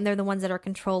family, and they're the ones that are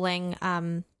controlling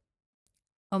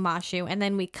Omashu. And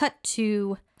then we cut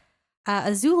to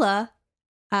Azula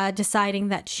deciding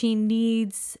that she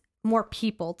needs more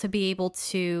people to be able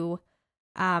to,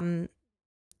 to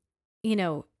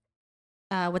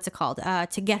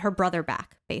get her brother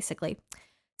back, basically.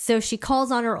 So she calls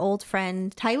on her old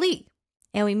friend Ty Lee.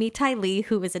 And we meet Ty Lee,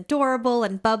 who is adorable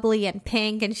and bubbly and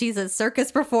pink, and she's a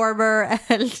circus performer.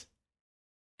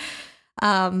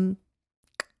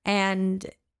 And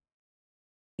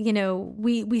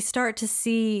we start to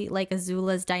see like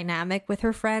Azula's dynamic with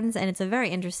her friends, and it's a very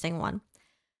interesting one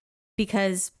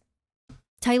because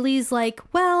Ty Lee's like,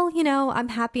 well, I'm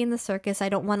happy in the circus. I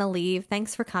don't want to leave.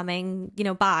 Thanks for coming.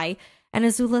 Bye. And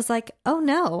Azula's like, oh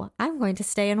no, I'm going to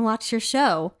stay and watch your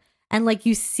show. And like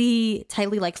you see Ty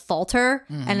Lee like falter,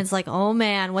 and it's like, oh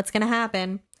man, what's gonna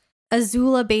happen?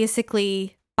 Azula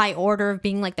basically, by order of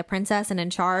being like the princess and in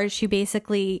charge, she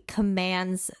basically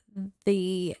commands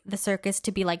the circus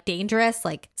to be like dangerous,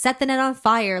 like set the net on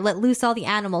fire, let loose all the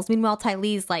animals. Meanwhile, Ty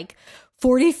Lee's like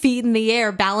 40 feet in the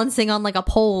air, balancing on like a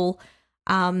pole.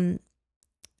 And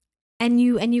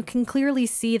you can clearly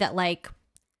see that like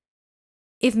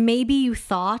if maybe you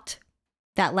thought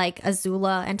that like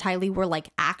Azula and Ty Lee were like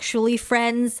actually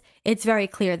friends, it's very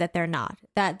clear that they're not.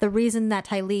 That the reason that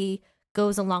Ty Lee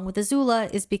goes along with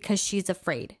Azula is because she's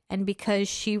afraid, and because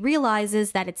she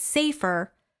realizes that it's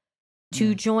safer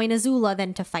to join Azula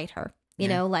than to fight her.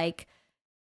 Like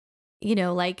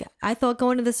I thought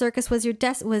going to the circus was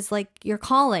was like your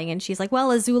calling, and she's like,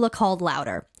 well, Azula called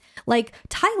louder. Like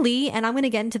Ty Lee, and I'm going to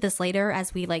get into this later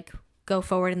as we like go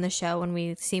forward in the show and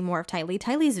we see more of Ty Lee.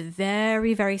 Ty Lee's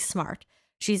very, very smart.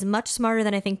 She's much smarter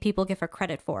than I think people give her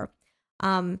credit for.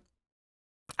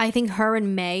 I think her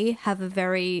and Mei have a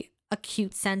very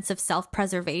acute sense of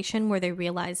self-preservation where they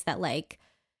realize that like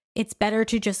it's better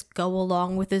to just go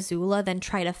along with Azula than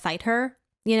try to fight her.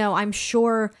 I'm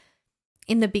sure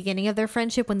in the beginning of their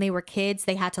friendship when they were kids,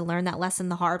 they had to learn that lesson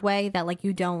the hard way, that like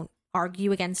you don't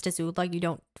argue against Azula, you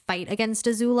don't fight against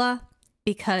Azula,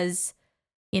 because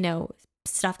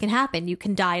stuff can happen. You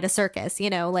can die at a circus,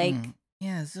 Yeah,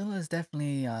 Azula is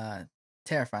definitely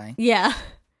terrifying. Yeah.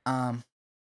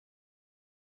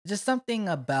 Just something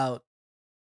about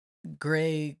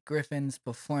Grey Griffin's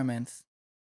performance.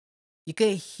 You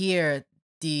could hear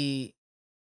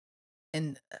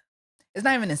and it's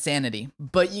not even insanity,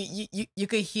 but you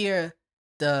could hear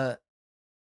the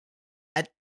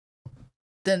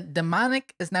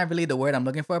demonic is not really the word I'm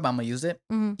looking for, but I'm gonna use it.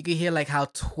 You could hear like how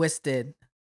twisted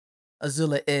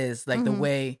Azula is, like the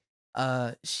way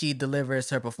she delivers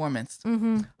her performance.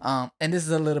 And this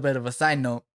is a little bit of a side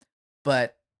note,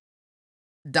 but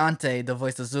Dante, the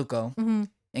voice of Zuko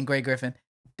in Grey Griffin,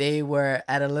 they were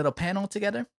at a little panel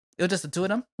together. It was just the two of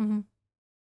them.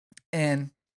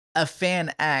 And a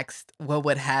fan asked what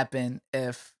would happen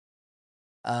if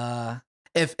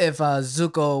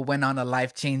Zuko went on a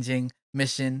life-changing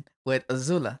mission with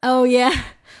Azula. Oh yeah.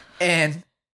 And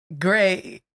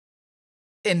Grey,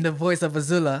 in the voice of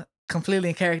Azula, completely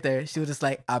in character, she was just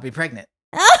like, I'll be pregnant.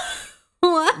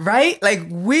 What? Right? Like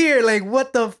weird, like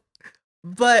what the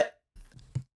but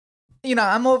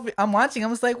I'm watching, I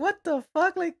was like, what the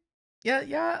fuck? Like,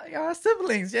 y'all are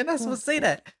siblings. You're not supposed to say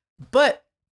that. But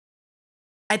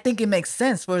I think it makes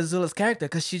sense for Azula's character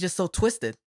because she's just so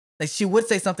twisted. Like she would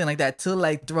say something like that to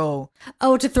like throw.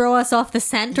 Oh, to throw us off the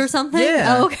scent or something?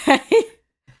 Yeah. Oh, okay.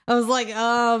 I was like,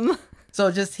 So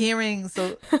just hearing,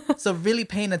 so really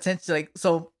paying attention, like,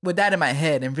 so with that in my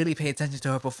head and really pay attention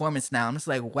to her performance now, I'm just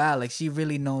like, wow, like she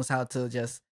really knows how to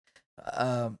just,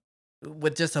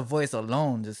 with just her voice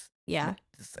alone, just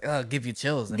give you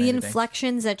chills. And the everything.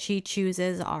 Inflections that she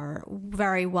chooses are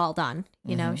very well done.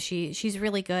 You know, she's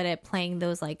really good at playing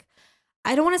those, like,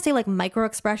 I don't want to say like micro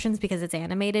expressions because it's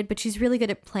animated, but she's really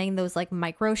good at playing those like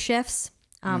micro shifts,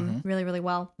 really, really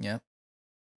well. Yeah.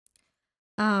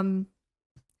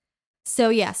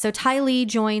 So Ty Lee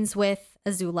joins with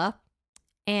Azula,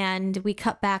 and we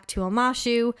cut back to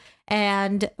Omashu,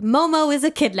 and Momo is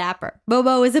a kidnapper.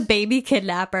 Momo is a baby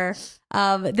kidnapper.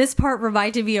 This part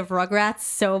reminded me of Rugrats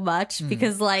so much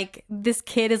because like this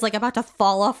kid is like about to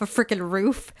fall off a freaking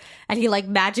roof, and he like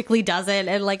magically does it,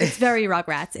 and like it's very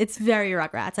Rugrats. It's very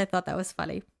Rugrats. I thought that was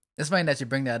funny. It's funny that you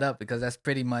bring that up because that's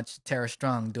pretty much Tara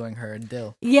Strong doing her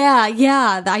Dill.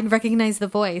 Yeah. I recognize the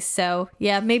voice. So,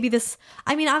 yeah, maybe this...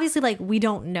 I mean, obviously, like, we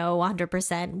don't know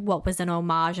 100% what was an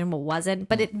homage and what wasn't,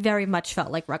 but it very much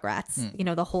felt like Rugrats. You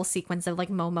know, the whole sequence of, like,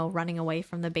 Momo running away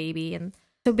from the baby. And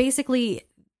so, basically,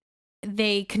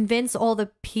 they convince all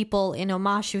the people in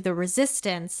Omashu, the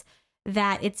resistance,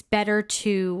 that it's better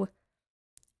to,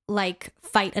 like,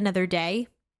 fight another day.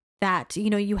 That,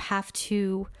 you know, you have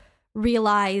to...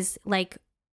 realize like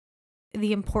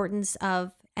the importance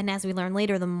of, and as we learn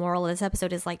later, the moral of this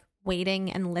episode is like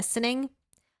waiting and listening,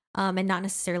 and not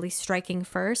necessarily striking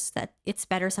first, that it's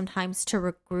better sometimes to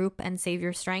regroup and save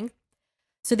your strength.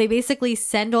 So they basically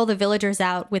send all the villagers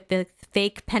out with the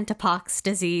fake pentapox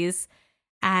disease,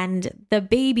 and the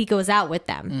baby goes out with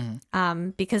them,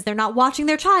 because they're not watching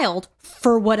their child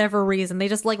for whatever reason. They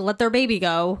just like let their baby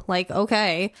go, like,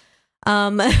 okay.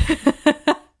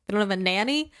 They don't have a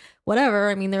nanny, whatever.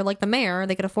 I mean, they're like the mayor.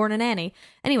 They could afford a nanny.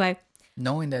 Anyway.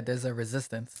 Knowing that there's a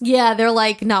resistance. Yeah, they're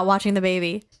like not watching the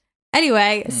baby.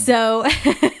 Anyway, so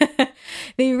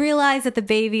they realize that the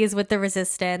baby is with the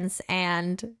resistance,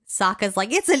 and Sokka's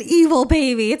like, it's an evil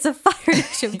baby. It's a Fire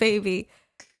Nation baby.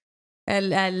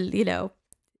 And you know,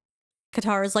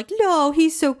 Katara's like, no,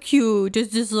 he's so cute.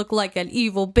 Does this look like an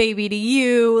evil baby to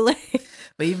you?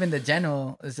 But even the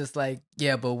general is just like,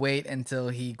 yeah, but wait until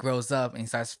he grows up and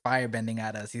starts firebending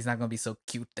at us. He's not going to be so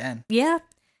cute then. Yeah,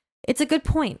 it's a good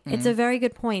point. It's a very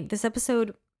good point. This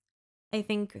episode, I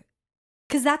think,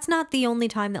 because that's not the only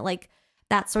time that like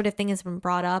that sort of thing has been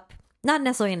brought up. Not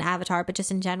necessarily in Avatar, but just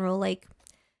in general. Like,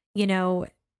 you know,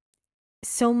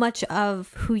 so much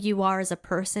of who you are as a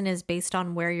person is based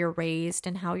on where you're raised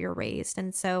and how you're raised.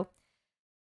 And so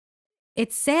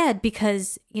it's sad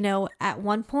because, you know, at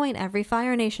one point, every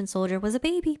Fire Nation soldier was a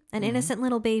baby, an innocent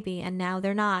little baby, and now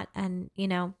they're not. And, you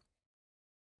know,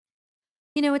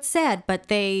 it's sad, but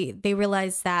they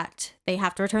realize that they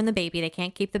have to return the baby. They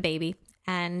can't keep the baby.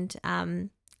 And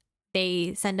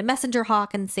they send a messenger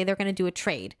hawk and say they're going to do a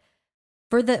trade.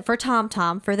 For Tom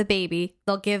Tom, for the baby,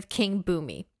 they'll give King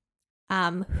Boomy,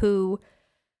 who,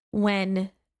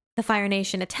 when the Fire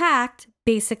Nation attacked,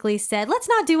 basically said, let's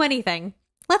not do anything.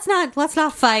 Let's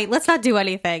not fight. Let's not do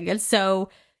anything. And so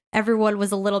everyone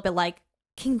was a little bit like,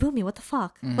 King Boomy, what the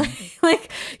fuck?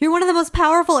 Like, you're one of the most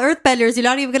powerful earthbenders. You're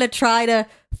not even going to try to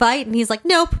fight. And he's like,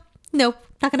 nope, not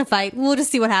going to fight. We'll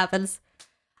just see what happens.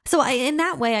 So in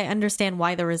that way, I understand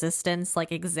why the resistance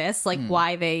like exists, like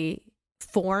why they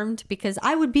formed, because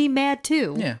I would be mad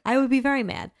too. Yeah. I would be very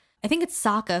mad. I think it's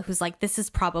Sokka who's like, this is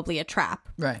probably a trap.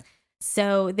 Right.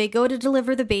 So they go to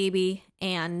deliver the baby,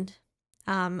 and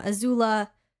Azula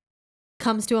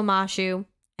comes to Omashu,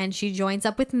 and she joins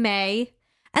up with May.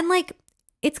 And like,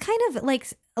 it's kind of like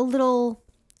a little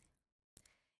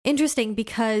interesting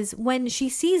because when she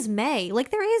sees May, like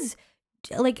there is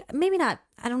like, maybe not,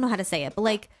 I don't know how to say it, but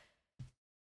like,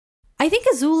 I think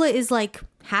Azula is like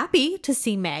happy to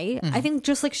see May. I think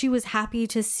just like she was happy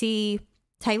to see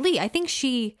Ty Lee. I think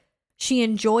she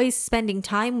enjoys spending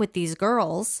time with these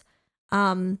girls.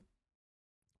 But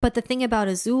the thing about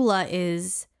Azula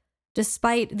is,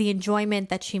 despite the enjoyment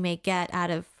that she may get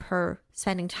out of her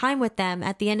spending time with them,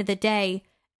 at the end of the day,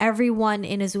 everyone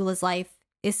in Azula's life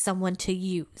is someone to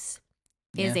use,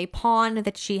 is a pawn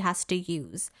that she has to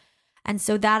use. And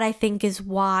so that, I think, is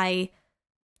why,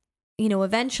 you know,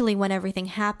 eventually when everything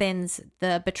happens,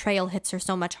 the betrayal hits her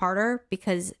so much harder,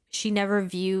 because she never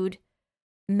viewed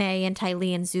May and Ty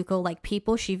Lee and Zuko like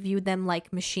people. She viewed them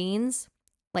like machines,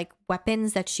 like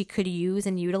weapons that she could use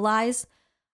and utilize.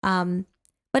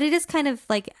 But it is kind of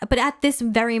like, but at this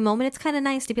very moment, it's kind of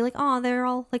nice to be like, oh, they're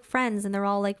all like friends and they're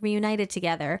all like reunited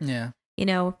together. Yeah. You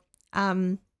know?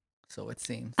 So it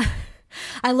seems.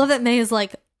 I love that May is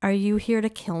like, are you here to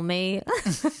kill me?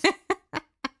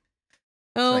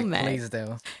 Oh, like, man. Please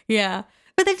do. Yeah.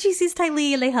 But then she sees Ty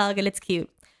Lee and they hug and it's cute.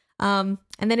 And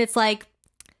then it's like,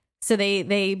 so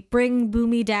they bring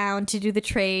Boomy down to do the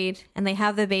trade and they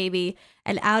have the baby,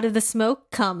 and out of the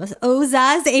smoke comes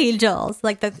Ozai's angels.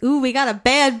 Like, we got a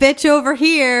bad bitch over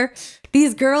here.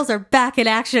 These girls are back in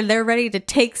action. They're ready to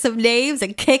take some names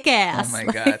and kick ass. Oh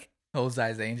my God.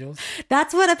 Ozai's angels?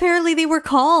 That's what apparently they were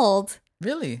called.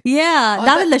 Really? Yeah.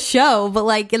 Not in the show, but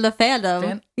like in the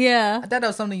fandom. Yeah. I thought that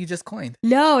was something you just coined.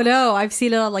 No. I've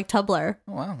seen it on like Tumblr.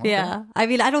 Oh, wow. Okay. Yeah. I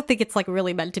mean, I don't think it's like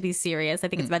really meant to be serious. I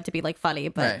think it's meant to be like funny,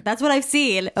 but that's what I've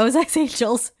seen. Ozai's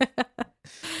angels.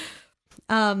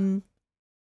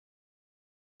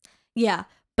 Yeah.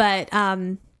 But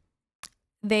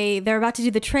they're about to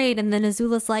do the trade, and then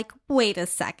Azula's like, wait a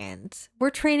second. We're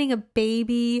training a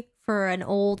baby for an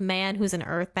old man who's an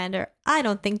earthbender. I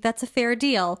don't think that's a fair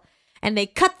deal. And they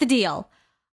cut the deal.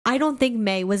 I don't think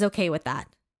May was okay with that.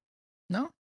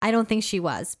 No? I don't think she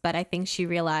was, but I think she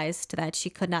realized that she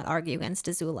could not argue against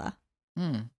Azula.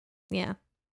 Yeah.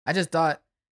 I just thought,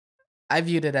 I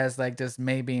viewed it as like just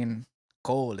May being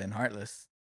cold and heartless.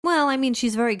 Well, I mean,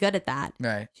 she's very good at that.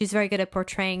 Right. She's very good at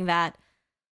portraying that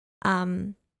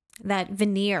that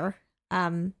veneer.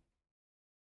 But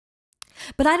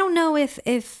I don't know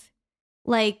if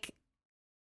like,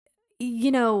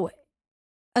 you know,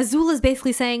 Azula's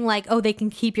basically saying like, oh, they can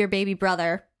keep your baby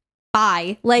brother.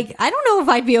 Bye. Like, I don't know if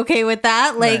I'd be okay with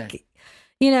that. Like,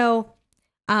 you know,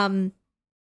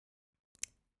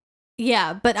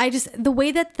 yeah, but I just, the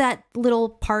way that little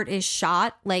part is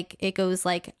shot, like it goes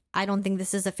like, I don't think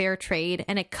this is a fair trade.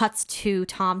 And it cuts to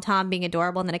Tom being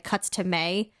adorable. And then it cuts to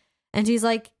May. And she's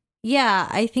like, yeah,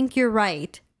 I think you're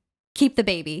right. Keep the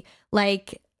baby.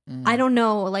 Like, I don't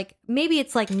know. Like, maybe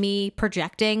it's like me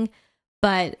projecting,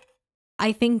 but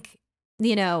I think,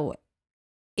 you know,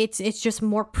 it's just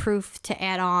more proof to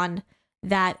add on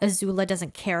that Azula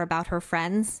doesn't care about her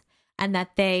friends, and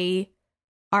that they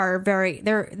are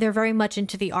they're very much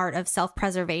into the art of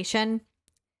self-preservation,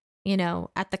 you know,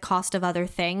 at the cost of other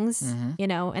things, you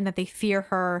know, and that they fear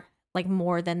her like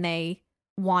more than they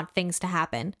want things to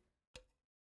happen.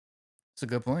 That's a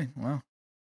good point. Wow.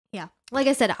 Yeah. Like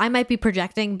I said, I might be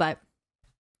projecting, but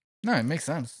no, it makes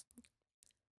sense.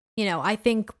 You know, I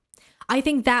think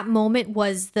that moment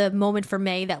was the moment for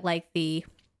May that like the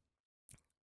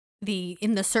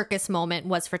in the circus moment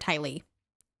was for Ty Lee.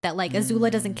 That like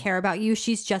Azula doesn't care about you.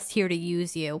 She's just here to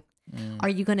use you. Are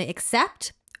you going to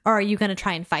accept, or are you going to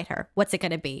try and fight her? What's it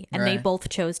going to be? And they both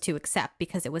chose to accept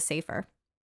because it was safer.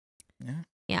 Yeah.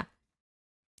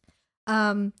 Yeah.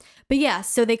 But yeah,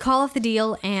 so they call off the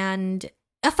deal and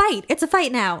a fight. It's a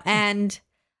fight now. And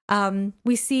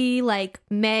we see like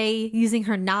May using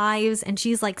her knives, and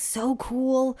she's like so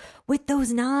cool with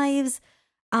those knives.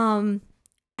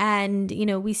 And, you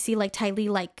know, we see like Ty Lee,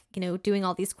 like, you know, doing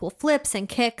all these cool flips and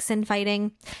kicks and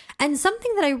fighting. And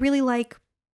something that I really like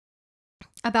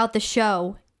about the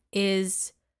show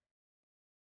is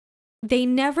they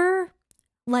never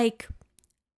like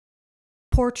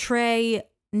portray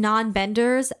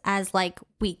non-benders as like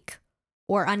weak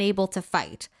or unable to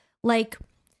fight. Like,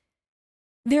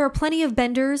 there are plenty of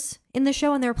benders in the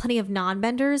show and there are plenty of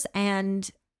non-benders, and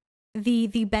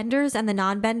the benders and the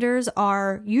non-benders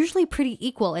are usually pretty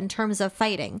equal in terms of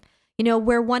fighting. You know,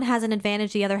 where one has an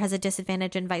advantage, the other has a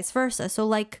disadvantage, and vice versa. So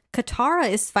like Katara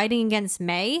is fighting against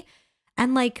May,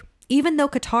 and like even though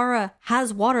Katara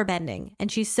has water bending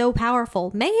and she's so powerful,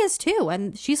 May is too,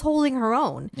 and she's holding her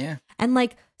own. Yeah. And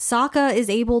like Sokka is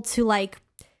able to like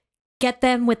get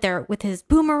them with his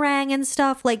boomerang and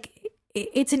stuff. Like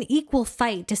it's an equal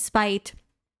fight despite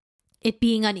it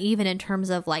being uneven in terms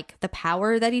of like the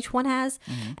power that each one has.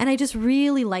 And I just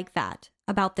really like that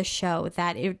about the show,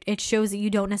 that it shows that you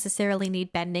don't necessarily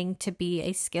need bending to be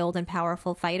a skilled and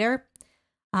powerful fighter.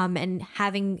 And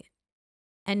having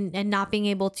and not being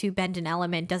able to bend an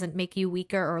element doesn't make you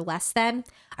weaker or less than.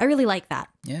 I really like that.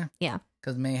 Yeah. Yeah.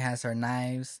 Because May has her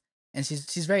knives, and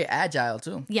she's very agile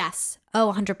too. Yes.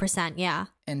 Oh, 100%. Yeah.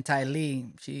 And Ty Lee,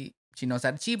 she knows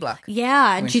how to chi block.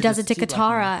 Yeah, and she does it to chi blocking.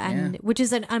 Katara, and which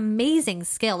is an amazing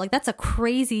skill. Like, that's a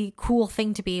crazy cool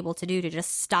thing to be able to do, to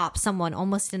just stop someone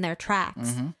almost in their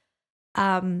tracks.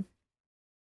 Yeah,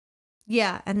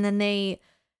 and then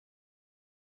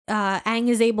Aang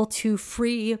is able to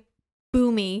free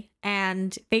Boomy,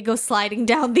 and they go sliding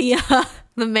down the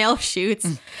mail chutes,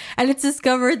 and it's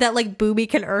discovered that like Boomy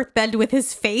can earthbend with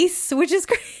his face, which is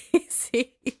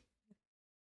crazy.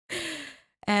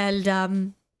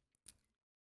 And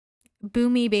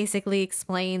Boomy basically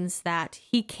explains that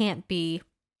he can't be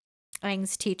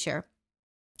Aang's teacher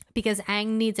because Aang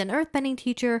needs an earthbending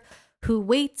teacher who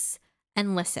waits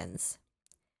and listens.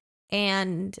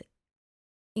 And,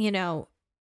 and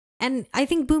I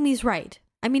think Bumi's right.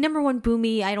 I mean, number one,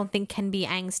 Bumi, I don't think can be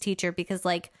Aang's teacher because,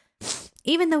 like,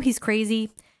 even though he's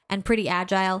crazy and pretty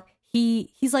agile,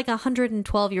 he's like a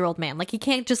 112-year-old man. Like, he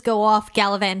can't just go off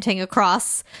gallivanting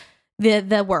across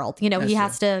the world. He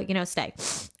has to, stay.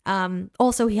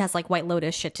 Also, he has, like, White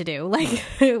Lotus shit to do, like,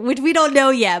 which we don't know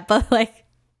yet, but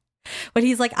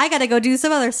he's like, I gotta go do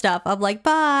some other stuff. I'm like,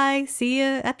 bye, see you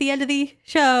at the end of the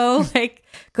show. Like,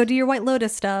 go do your White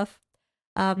Lotus stuff.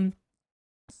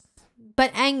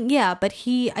 But Aang,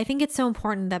 I think it's so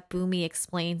important that Bumi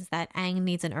explains that Aang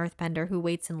needs an earthbender who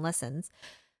waits and listens,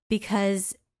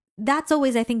 because that's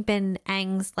always, I think, been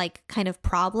Aang's, like, kind of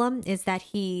problem, is that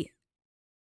he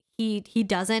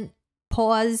doesn't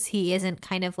pause. He isn't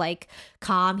kind of, like,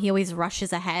 calm. He always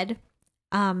rushes ahead.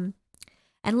 And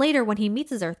later when he meets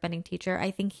his earthbending teacher,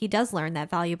 I think he does learn that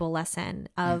valuable lesson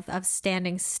of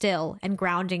standing still and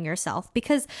grounding yourself,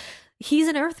 because he's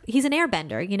an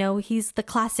airbender, he's the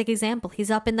classic example. He's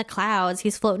up in the clouds,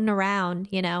 he's floating around,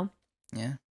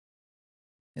 Yeah.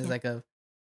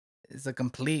 It's a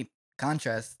complete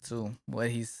contrast to what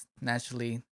he's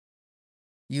naturally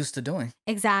used to doing.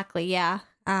 Exactly, yeah.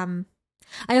 I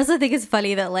also think it's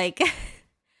funny that, like,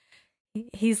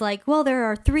 he's like, well, there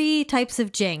are 3 types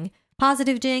of Jing.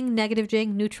 Positive Jing, negative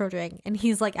Jing, neutral Jing. And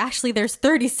he's like, actually, there's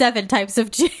 37 types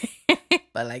of Jing.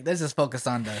 But, like, let's just focus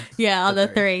on the the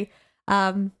 3.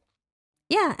 And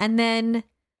then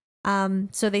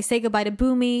so they say goodbye to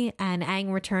Bumi, and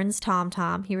Aang returns Tom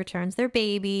Tom. He returns their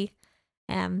baby,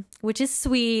 which is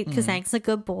sweet because Aang's a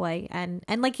good boy. And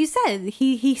like you said,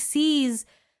 he sees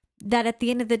that at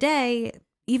the end of the day,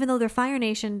 even though they're Fire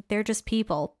Nation, they're just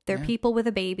people. They're people with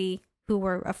a baby who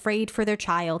were afraid for their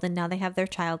child, and now they have their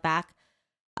child back.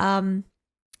 And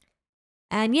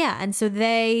so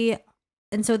the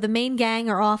main gang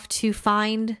are off to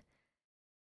find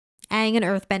Aang, an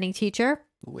earthbending teacher.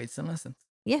 Who waits and listens.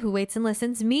 Yeah, who waits and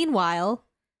listens. Meanwhile,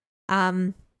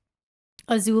 Azula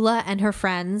and her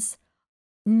friends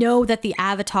know that the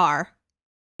Avatar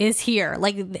is here.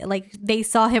 Like they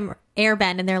saw him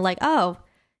airbend, and they're like, oh,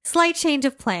 slight change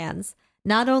of plans.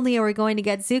 Not only are we going to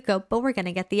get Zuko, but we're going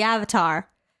to get the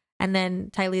Avatar. And then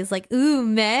Ty Lee is like, ooh,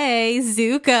 May,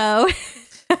 Zuko.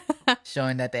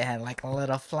 Showing that they had, like, a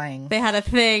little fling. They had a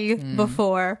thing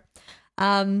before.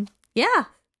 Yeah.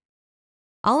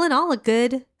 All in all, a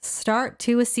good start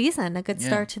to a season, a good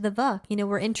start to the book.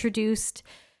 We're introduced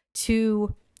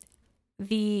to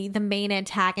the main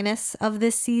antagonists of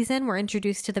this season. We're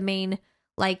introduced to the main,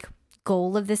 like,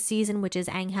 goal of this season, which is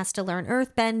Aang has to learn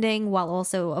earthbending while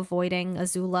also avoiding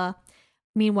Azula.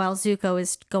 Meanwhile, Zuko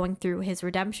is going through his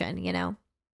redemption,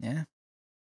 Yeah.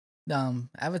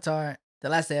 Avatar, The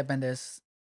Last Airbender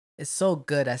is so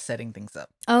good at setting things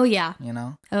up. Oh yeah.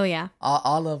 Oh yeah.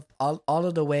 All of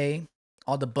the way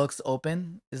all the books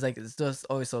open is, like, it's just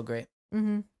always so great.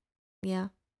 Mm-hmm. Yeah.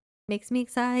 Makes me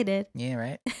excited. Yeah,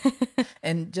 right.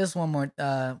 And just one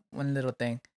little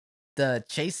thing. The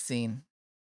chase scene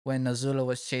when Azula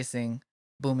was chasing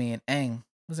Bumi and Aang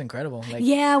was incredible. Like,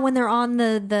 yeah, when they're on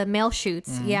the mail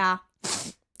shoots. Mm-hmm.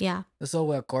 Yeah. It's so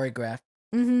well choreographed.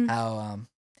 Mm-hmm. How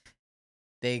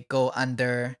they go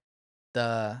under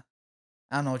the,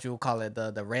 I don't know what you would call it,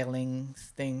 the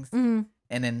railings things. Mm-hmm.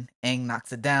 And then Aang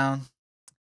knocks it down.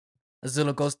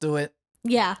 Azula goes through it.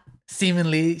 Yeah.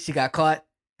 Seemingly she got caught.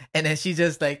 And then she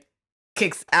just, like,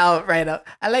 kicks out right up.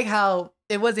 I like how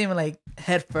it wasn't even, like,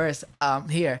 head first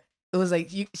here. It was like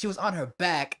she was on her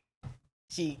back.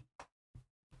 I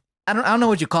don't know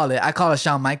what you call it. I call it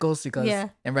Shawn Michaels because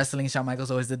in wrestling, Shawn Michaels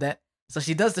always did that. So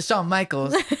she does the Shawn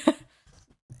Michaels,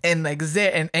 and, like,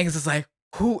 and Aang's just like,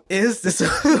 who is this?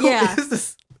 Who is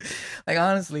this? Like,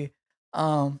 honestly,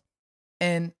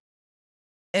 and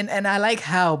I like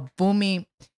how Bumi,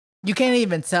 you can't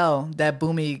even tell that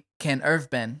Bumi can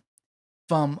earthbend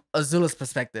from Azula's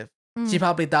perspective. She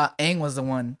probably thought Aang was the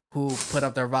one who put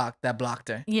up the rock that blocked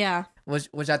her. Yeah.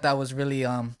 Which I thought was really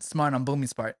smart on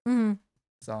Bumi's part. Mm-hmm.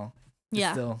 So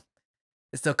it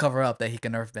still cover up that he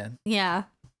can earthbend. Yeah.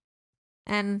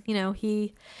 And,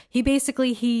 he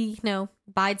basically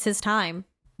bides his time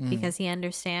because he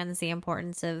understands the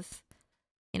importance of,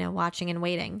 watching and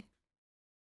waiting.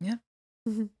 Yeah.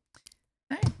 Mm-hmm.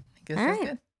 All right. I guess that's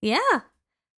good. Yeah.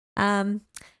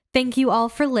 Thank you all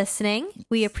for listening.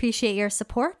 We appreciate your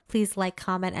support. Please like,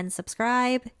 comment, and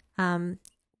subscribe.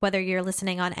 Whether you're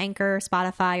listening on Anchor,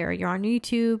 Spotify, or you're on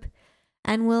YouTube.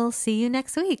 And we'll see you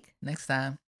next week. Next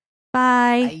time.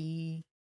 Bye. Bye.